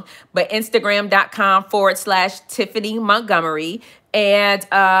for long, but Instagram.com/Tiphani Montgomery. And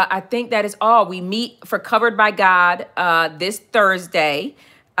I think that is all. We meet for Covered by God this Thursday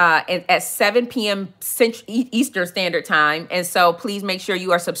at 7 p.m. Eastern Standard Time. And so please make sure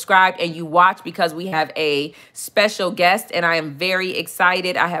you are subscribed and you watch, because we have a special guest and I am very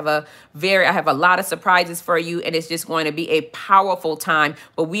excited. I have a lot of surprises for you, and it's just going to be a powerful time.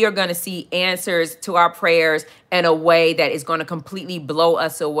 But we are going to see answers to our prayers in a way that is going to completely blow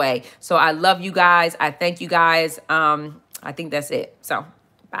us away. So I love you guys. I thank you guys. I think that's it. So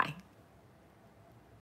bye.